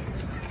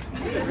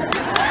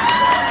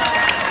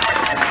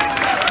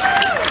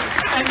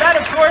 And that,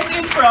 of course,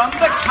 is from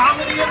The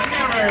Comedy of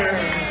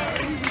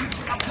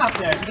Errors. Up top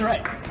there, to the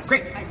right.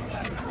 Great.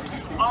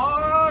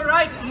 All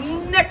right,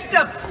 next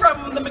up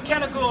from the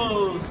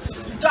Mechanicals,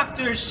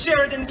 Dr.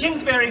 Sheridan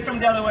Kingsbury from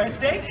Delaware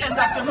State and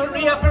Dr.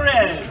 Maria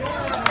Perez.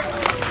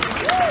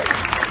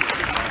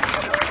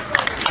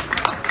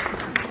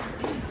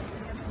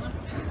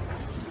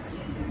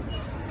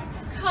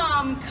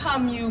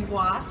 Come, you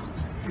wasp.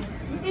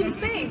 In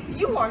faith,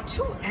 you are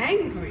too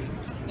angry.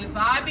 If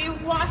I be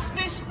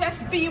waspish,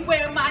 best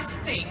beware my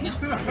sting.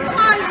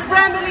 My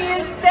remedy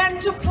is then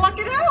to pluck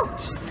it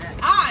out.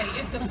 Aye,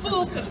 if the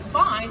fool could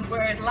find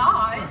where it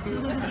lies.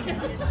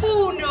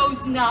 Who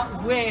knows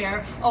not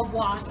where a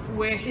wasp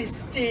wear his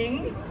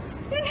sting?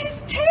 In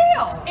his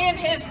tail. In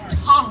his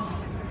tongue.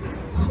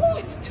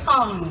 Whose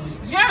tongue?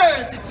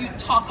 Yours, if you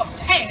talk of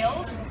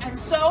tails, and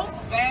so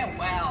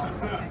farewell.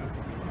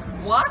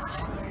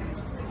 What?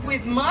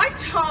 With my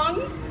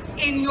tongue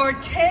in your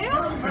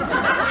tail?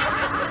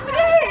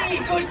 Nay,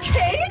 good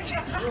Kate,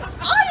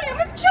 I am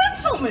a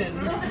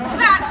gentleman.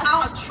 That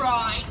I'll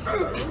try.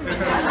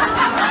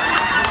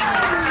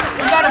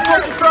 And that, of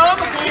course, is from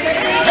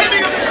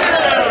Taming of the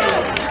Shrew.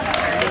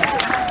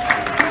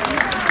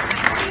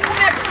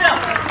 Next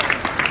up,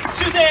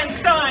 Suzanne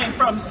Stein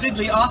from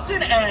Sidley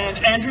Austin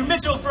and Andrew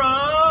Mitchell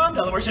from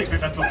Delaware Shakespeare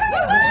Festival.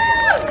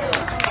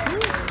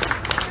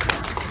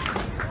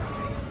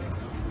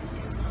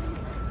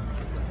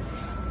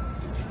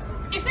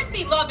 If it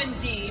be love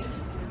indeed,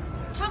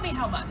 tell me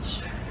how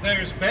much.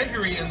 There's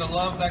beggary in the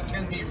love that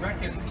can be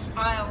reckoned.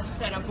 I'll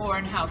set a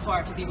bourne how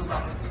far to be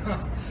beloved.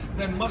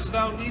 Then must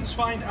thou needs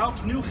find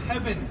out new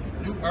heaven,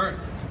 new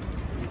earth.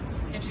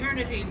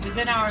 Eternity was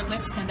in our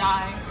lips and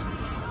eyes,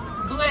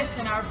 bliss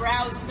in our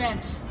brows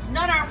bent,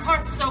 none our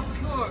parts so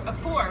poor,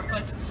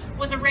 but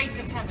was a race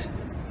of heaven.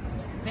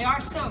 They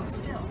are so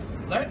still.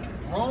 Let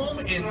Rome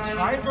in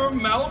Tiber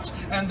melt,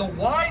 and the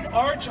wide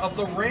arch of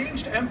the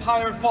ranged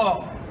empire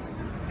fall.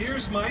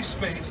 Here's my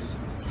space.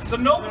 The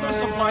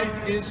nobleness of life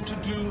is to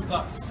do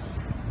thus.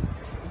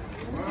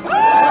 With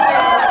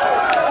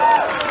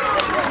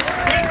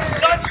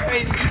such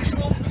a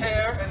mutual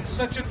pair and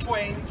such a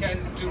twain can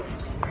do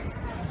it.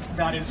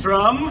 That is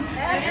from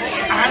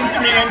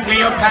Antony and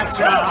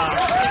Cleopatra.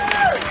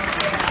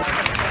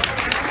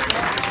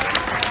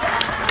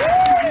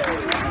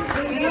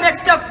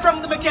 Next up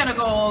from the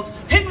Mechanicals,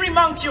 Henry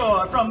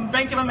Moncure from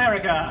Bank of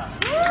America.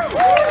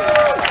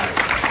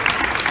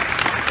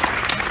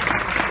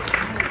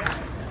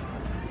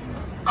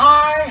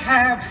 I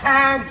have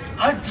had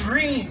a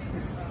dream.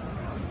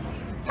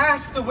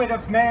 Past the wit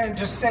of man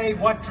to say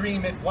what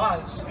dream it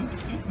was.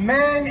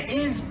 Man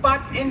is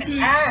but an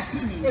ass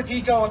if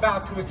he go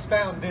about to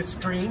expound this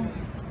dream.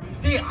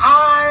 The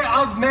eye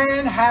of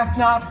man hath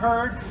not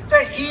heard,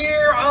 the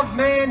ear of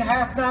man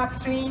hath not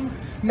seen.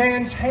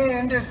 Man's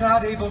hand is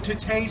not able to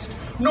taste,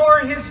 nor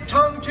his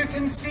tongue to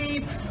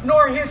conceive,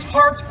 nor his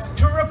heart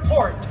to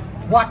report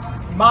what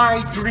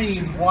my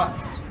dream was.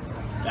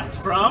 That's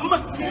from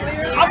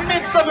A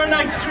Midsummer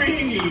Night's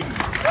Dream.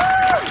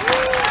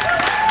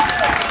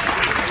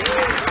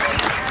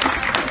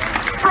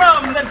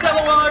 From the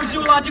Delaware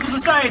Zoological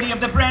Society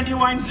of the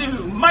Brandywine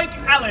Zoo, Mike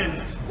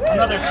Allen,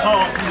 another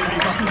tall community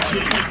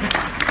volunteer.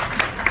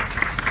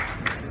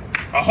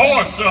 A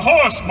horse,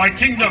 my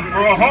kingdom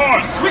for a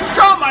horse!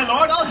 Withdraw, my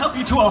lord, I'll help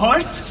you to a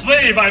horse.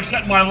 Slave, I've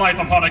set my life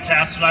upon a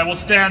cast, and I will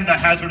stand the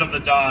hazard of the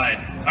die.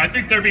 I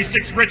think there be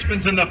 6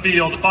 Richmonds in the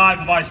field, 5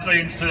 have I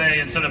slain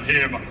today instead of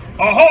him.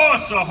 A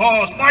horse,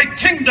 my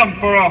kingdom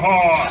for a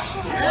horse!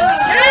 And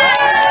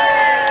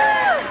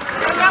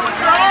that was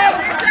from...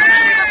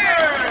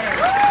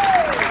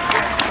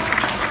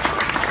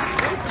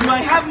 Do I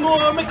have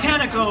more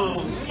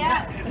mechanicals?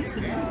 Yes.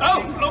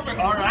 Oh, over,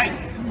 all right.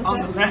 On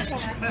the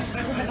left,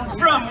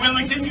 from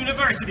Wilmington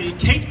University,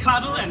 Kate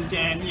Cottle and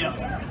Dan Young.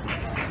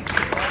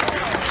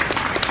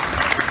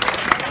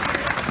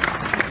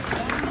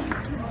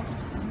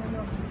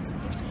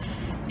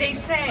 They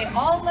say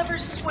all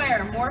lovers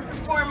swear more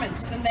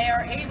performance than they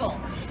are able,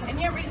 and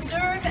yet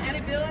reserve an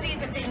ability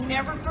that they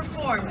never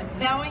perform,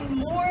 vowing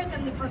more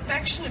than the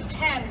perfection of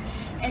 10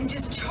 and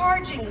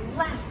discharging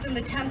less than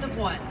the 10th of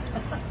one.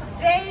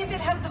 They that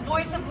have the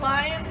voice of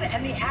lions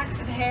and the acts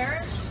of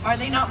hares, are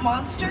they not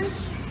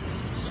monsters?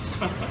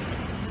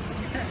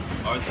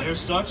 Are there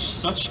such?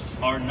 Such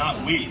are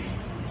not we.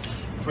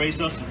 Praise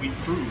us if we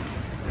prove.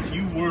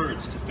 Few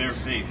words to fair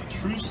faith.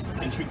 Truth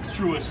and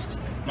truest,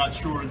 not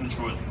truer than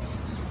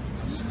Troilus.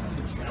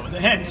 That was a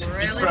hint.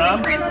 It's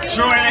from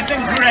Troilus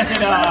and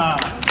Cressida.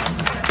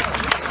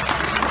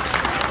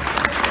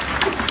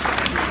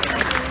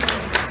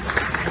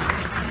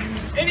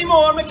 Any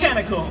more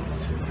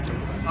mechanicals?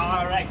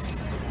 All right.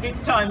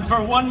 It's time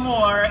for one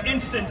more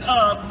instance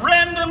of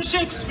random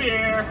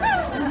Shakespeare.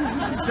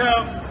 So,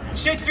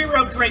 Shakespeare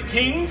wrote great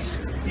kings.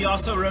 He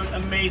also wrote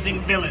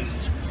amazing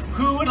villains.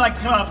 Who would like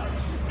to come up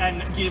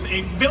and give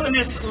a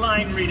villainous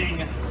line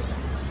reading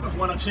of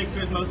one of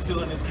Shakespeare's most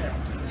villainous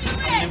characters?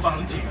 I need a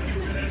volunteer.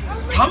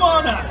 Come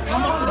on up,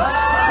 come on up.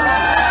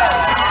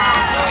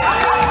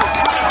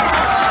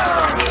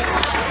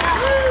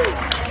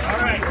 All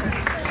right.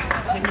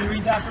 Can you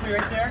read that for me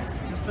right there?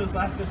 Just those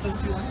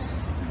two lines.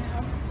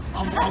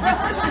 I'll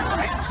whisper to you,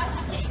 right?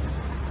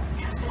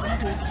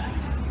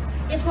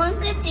 If one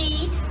good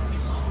deed. In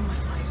all my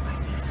life I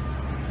did.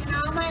 In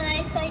all my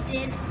life I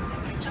did.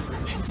 I do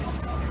repent it.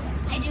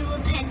 I do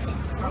repent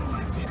it. From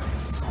my very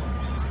soul.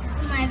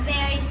 From my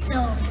very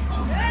soul.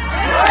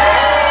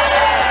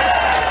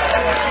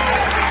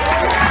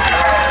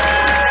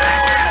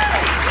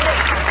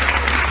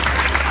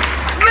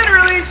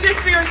 Literally,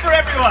 Shakespeare's for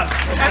everyone.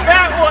 And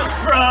that was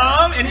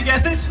from, any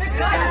guesses?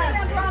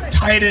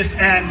 Titus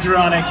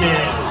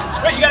Andronicus.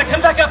 Right, you gotta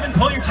come back up and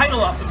pull your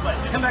title off the plate.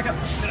 Come back up.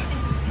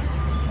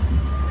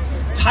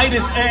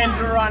 Titus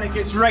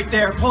Andronicus, right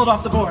there. Pull it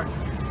off the board.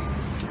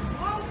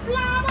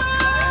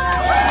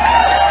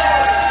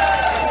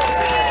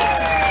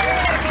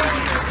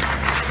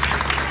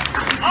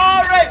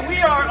 All right,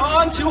 we are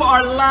on to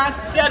our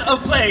last set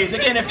of plays.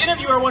 Again, if any of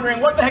you are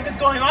wondering what the heck is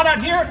going on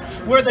out here,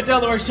 we're at the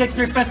Delaware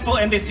Shakespeare Festival,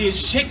 and this is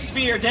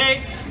Shakespeare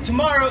Day.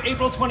 Tomorrow,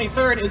 April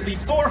 23rd, is the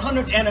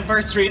 400th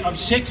anniversary of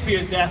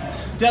Shakespeare's death.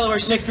 Delaware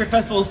Shakespeare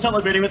Festival is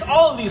celebrating with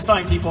all of these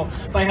fine people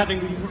by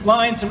having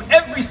lines from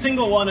every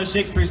single one of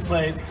Shakespeare's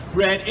plays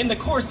read in the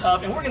course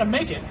of, and we're gonna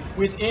make it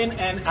within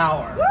an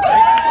hour.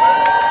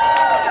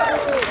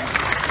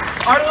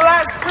 Our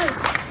last group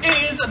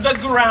is the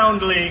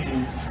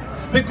Groundlings.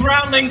 The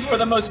Groundlings were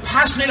the most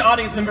passionate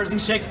audience members in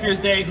Shakespeare's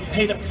day who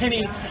paid a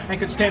penny and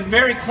could stand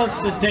very close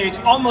to the stage,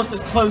 almost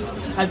as close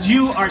as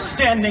you are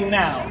standing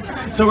now.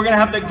 So we're going to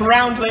have the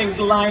Groundlings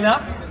line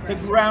up. The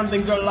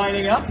Groundlings are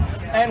lining up.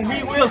 And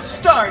we will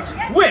start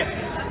with,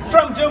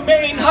 from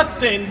Domain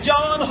Hudson,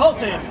 John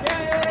Holton.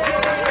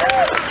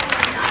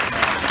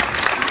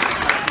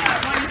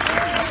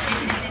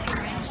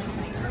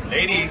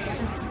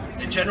 Ladies,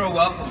 a general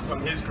welcome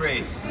from His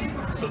Grace.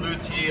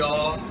 Salutes ye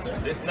all.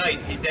 This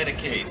night he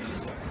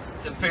dedicates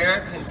to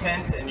fair,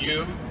 content, and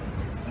you.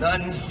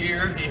 None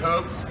here, he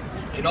hopes,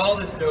 in all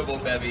this noble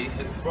bevy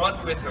has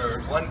brought with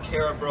her one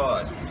care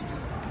abroad.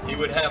 He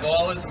would have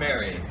all as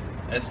merry,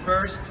 as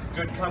first,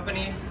 good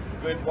company,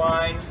 good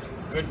wine,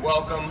 good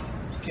welcome,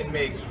 can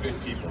make good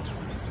people.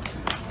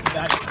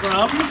 That is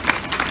from,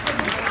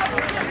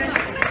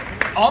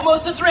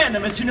 almost as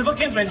random as two noble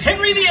kinsmen,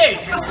 Henry VIII.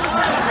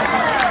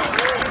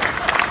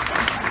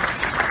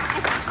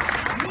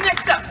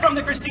 Next up, from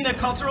the Christina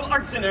Cultural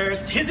Arts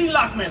Center, Tizzy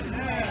Lockman.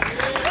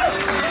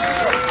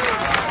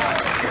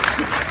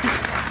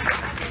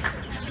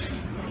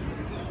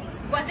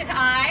 Was it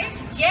I?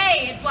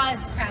 Yea, it was,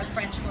 proud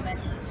Frenchwoman.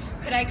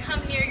 Could I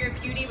come near your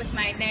beauty with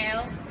my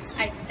nails,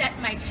 I'd set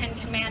my 10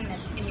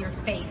 commandments in your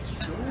face.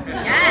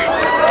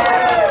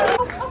 Yes!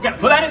 Yeah,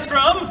 well, that is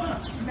from,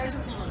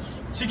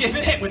 she gave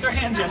a hint with her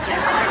hand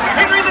gestures,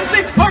 Henry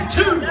VI, Part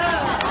 2.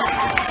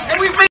 And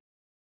we've made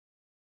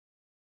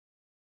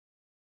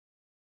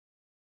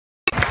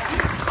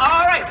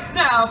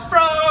now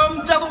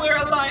from Delaware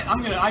Alliance,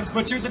 I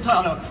butchered the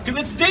title, because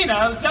it's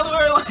Dana,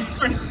 Delaware Alliance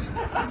for...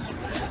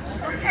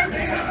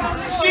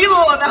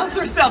 Sheila will announce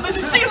herself. This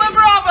is Sheila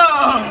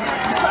Bravo!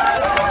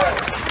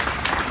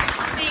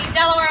 The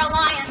Delaware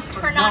Alliance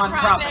for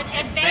Nonprofit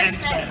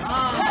Advancement.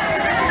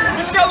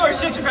 Which Delaware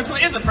Shakespeare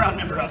Festival is a proud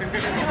member of.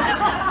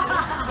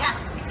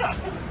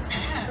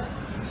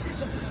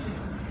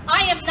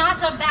 I am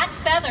not of that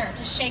feather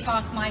to shake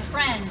off my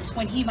friend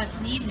when he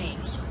must need me.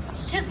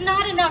 'Tis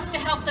not enough to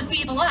help the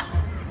feeble up,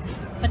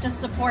 but to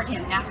support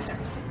him after.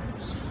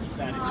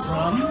 That is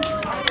from...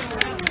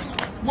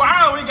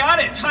 Wow, we got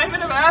it!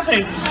 Timon of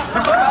Athens!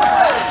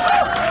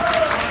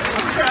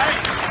 Right.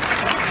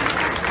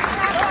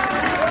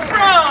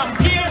 From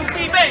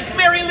PNC Bank,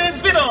 Mary Liz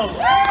Biddle!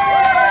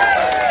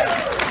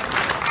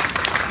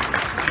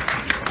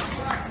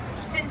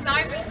 Since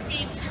I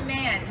received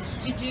command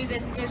to do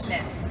this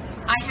business.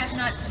 I have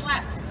not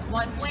slept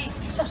one wink.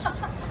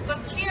 But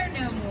fear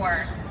no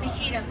more the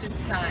heat of the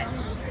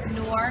sun,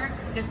 nor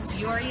the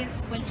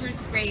furious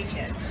winter's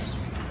rages.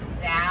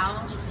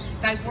 Thou,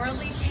 thy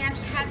worldly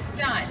task hast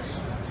done,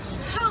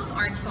 home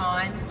art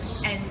gone,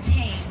 and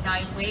ta'en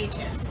thy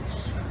wages.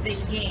 The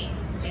game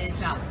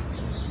is up.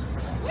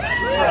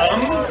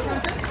 From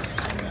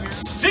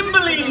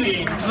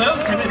Cymbeline,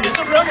 close, and it is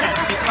a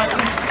romance, just like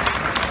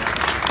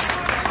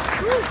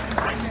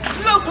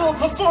local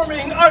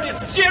performing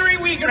artist Jerry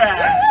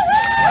Wheatgrass.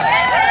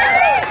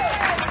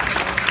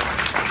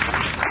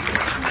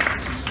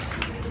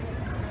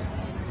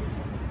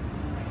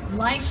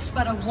 Life's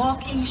but a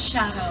walking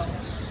shadow,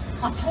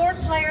 a poor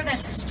player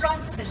that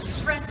struts and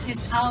frets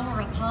his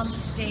hour upon the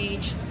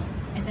stage,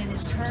 and then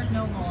is heard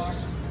no more.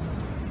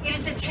 It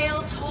is a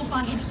tale told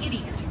by an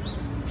idiot,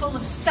 full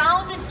of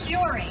sound and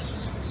fury,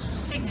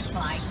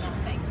 signifying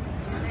nothing.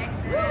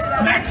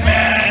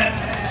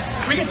 Macbeth!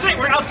 We can say it.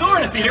 We're outdoor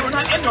in a theater, we're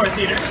not indoor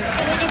theater. We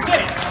can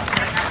say it.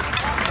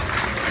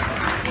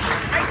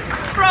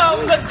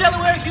 From the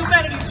Delaware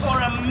Humanities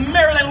Forum,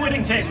 Marilyn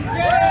Whittington.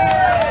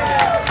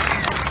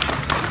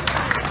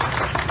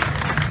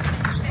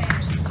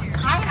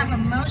 I have a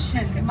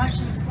motion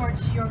much import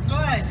to your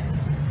good,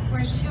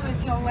 whereto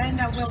if you'll lend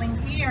a willing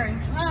ear,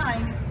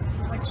 incline.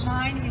 What's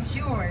mine is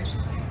yours,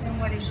 and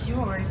what is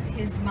yours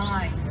is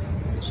mine.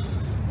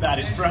 That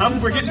is from,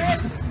 we're getting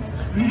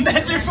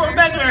Measure for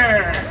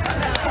Measure.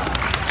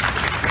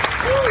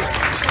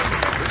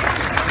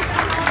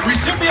 We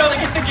should be able to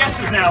get the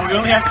guesses now. We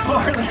only have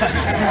 4 left.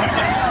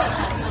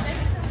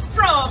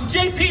 From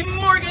J.P.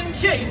 Morgan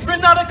Chase,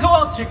 Renata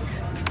Kowalczyk.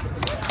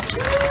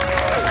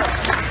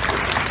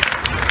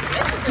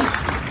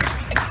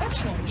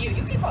 Exceptional view.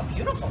 You people are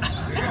beautiful.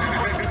 This is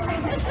awesome.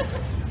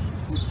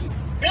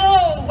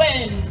 Blow,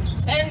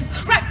 winds, and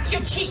crack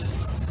your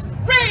cheeks.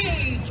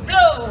 Rage,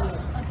 blow.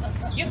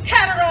 You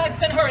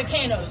cataracts and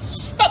hurricanes,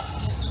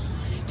 spout,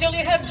 till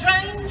you have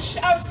drenched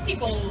our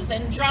steeples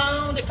and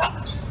drowned the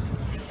cocks.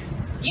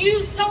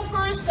 You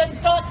sulphurous and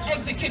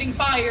thought-executing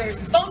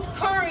fires, bump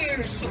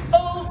couriers to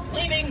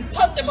oak-cleaving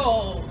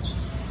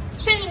thunderbolts.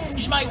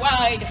 Singe my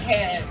wide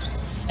head,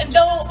 and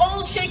though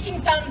all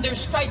shaking thunder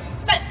strike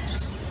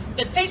fence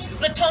the thick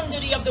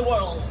rotundity of the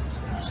world.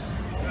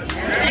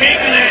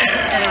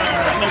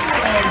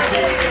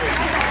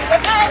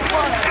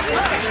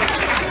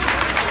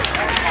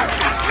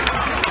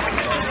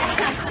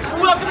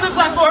 Welcome to the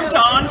platform,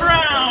 Don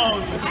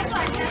Brown.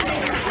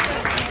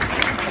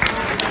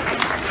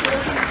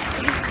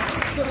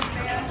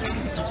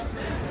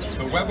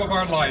 The web of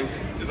our life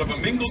is of a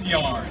mingled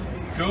yarn,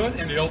 good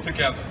and ill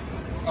together.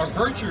 Our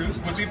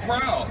virtues would be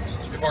proud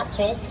if our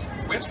faults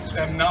whipped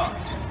them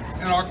not,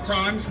 and our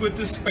crimes would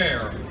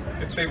despair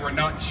if they were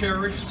not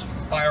cherished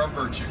by our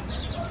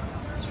virtues.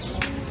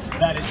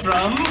 That is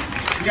from,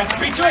 we got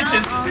 3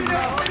 choices.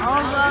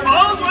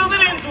 All's well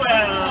that ends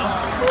well.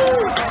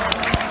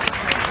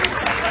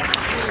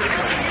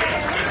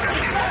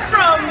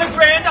 From the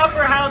Grand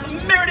Opera House,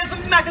 Meredith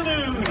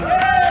McAloon.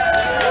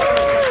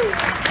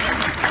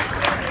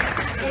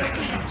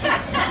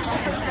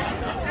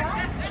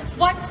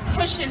 What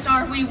pushes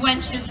are we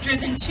wenches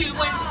driven to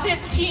when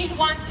 15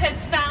 once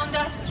has found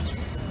us?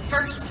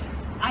 First,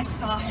 I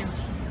saw him.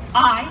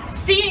 I,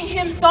 seeing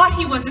him, thought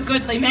he was a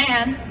goodly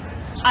man.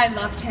 I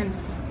loved him.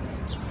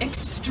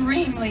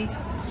 Extremely.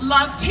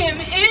 Loved him.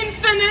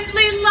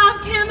 Infinitely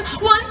loved him.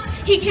 Once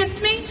he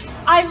kissed me,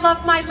 I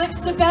loved my lips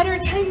the better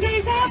 10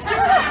 days after.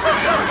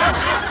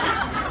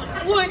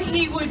 Would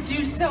he would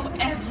do so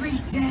every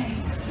day.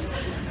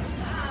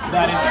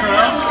 That is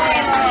from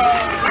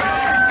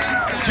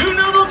Two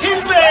Noble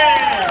Kingsmen.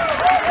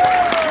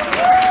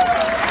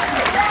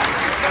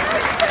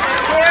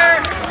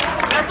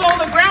 That's all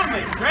the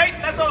groundlings, right?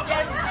 That's all.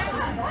 Yes.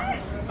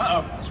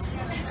 Uh-oh.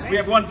 We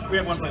have one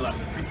play left.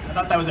 I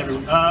thought that was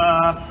everyone.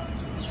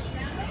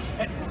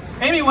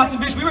 Amy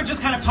Watson-Bish, we were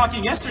just kind of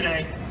talking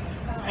yesterday,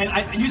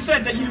 and you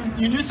said that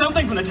you knew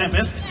something from The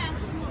Tempest.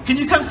 Can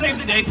you come save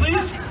the day,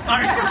 please? All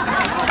right.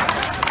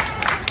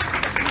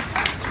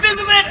 This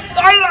is it,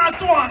 our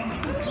last one.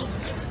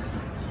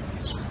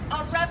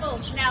 Our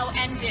revels now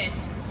ended.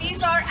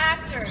 These are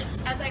actors,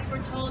 as I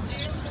foretold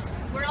you.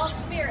 We're all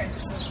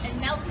spirits and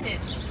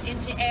melted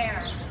into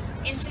air,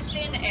 into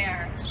thin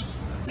air.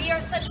 We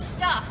are such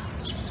stuff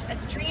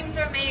as dreams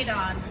are made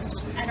on,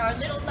 and our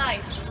little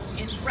life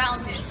is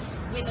rounded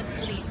with a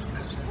sleep.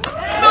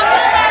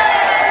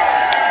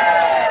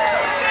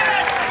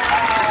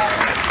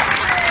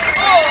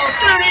 All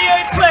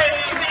 38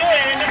 plays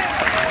in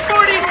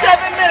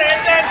 47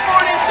 minutes and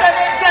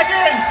 47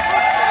 seconds.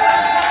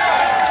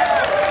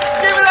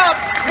 Give it up.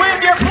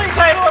 Wave your play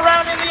title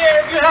around in the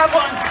air if you have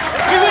one.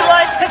 We would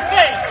like to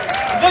thank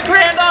the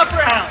Grand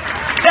Opera House,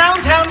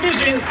 Downtown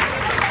Visions,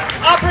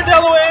 Opera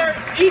Delaware,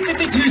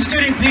 E52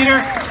 Student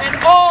Theater,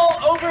 and all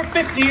over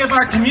 50 of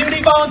our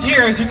community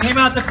volunteers who came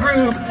out to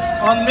prove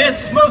on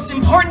this most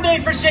important day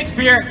for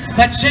Shakespeare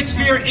that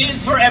Shakespeare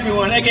is for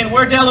everyone. Again,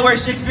 we're Delaware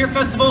Shakespeare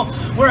Festival.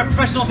 We're a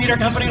professional theater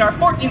company in our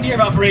 14th year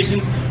of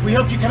operations. We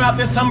hope you come out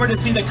this summer to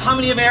see the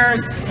Comedy of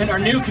Errors and our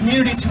new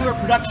community tour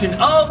production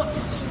of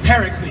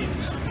Pericles.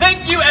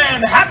 Thank you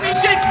and happy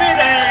Shakespeare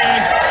Day!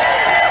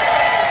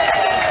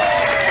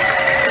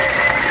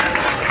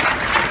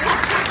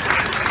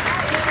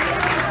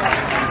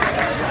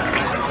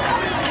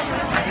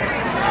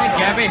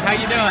 Gabby, how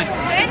you doing?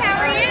 Good,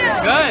 how are you?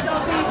 Good.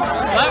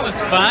 Well, that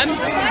was fun.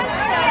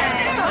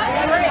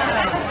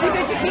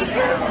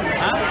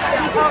 Huh?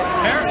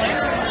 Apparently.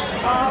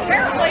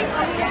 Apparently.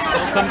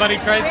 Well, somebody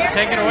tries to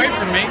take it away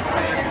from me.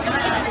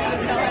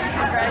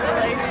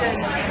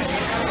 Congratulations.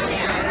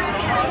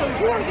 So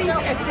who are these?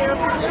 Sarah?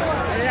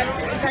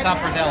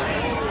 Topper Deli.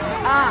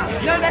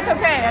 No, that's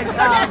okay.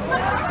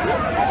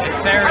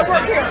 Sarah's I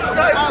work here.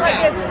 So it's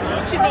like this.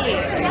 To be.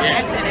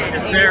 Yes,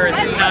 Sarah's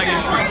Italian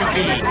for to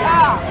be. Okay.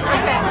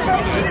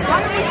 Why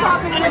don't we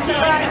stop and get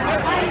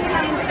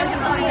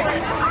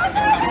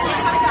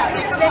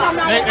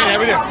Hey,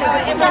 we do.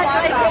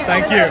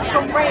 Thank you.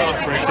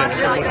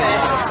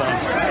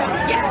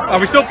 Are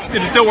we still?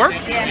 Did it still work?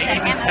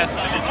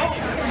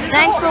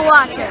 Thanks for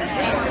watching.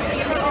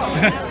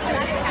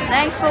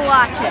 Thanks for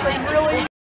watching.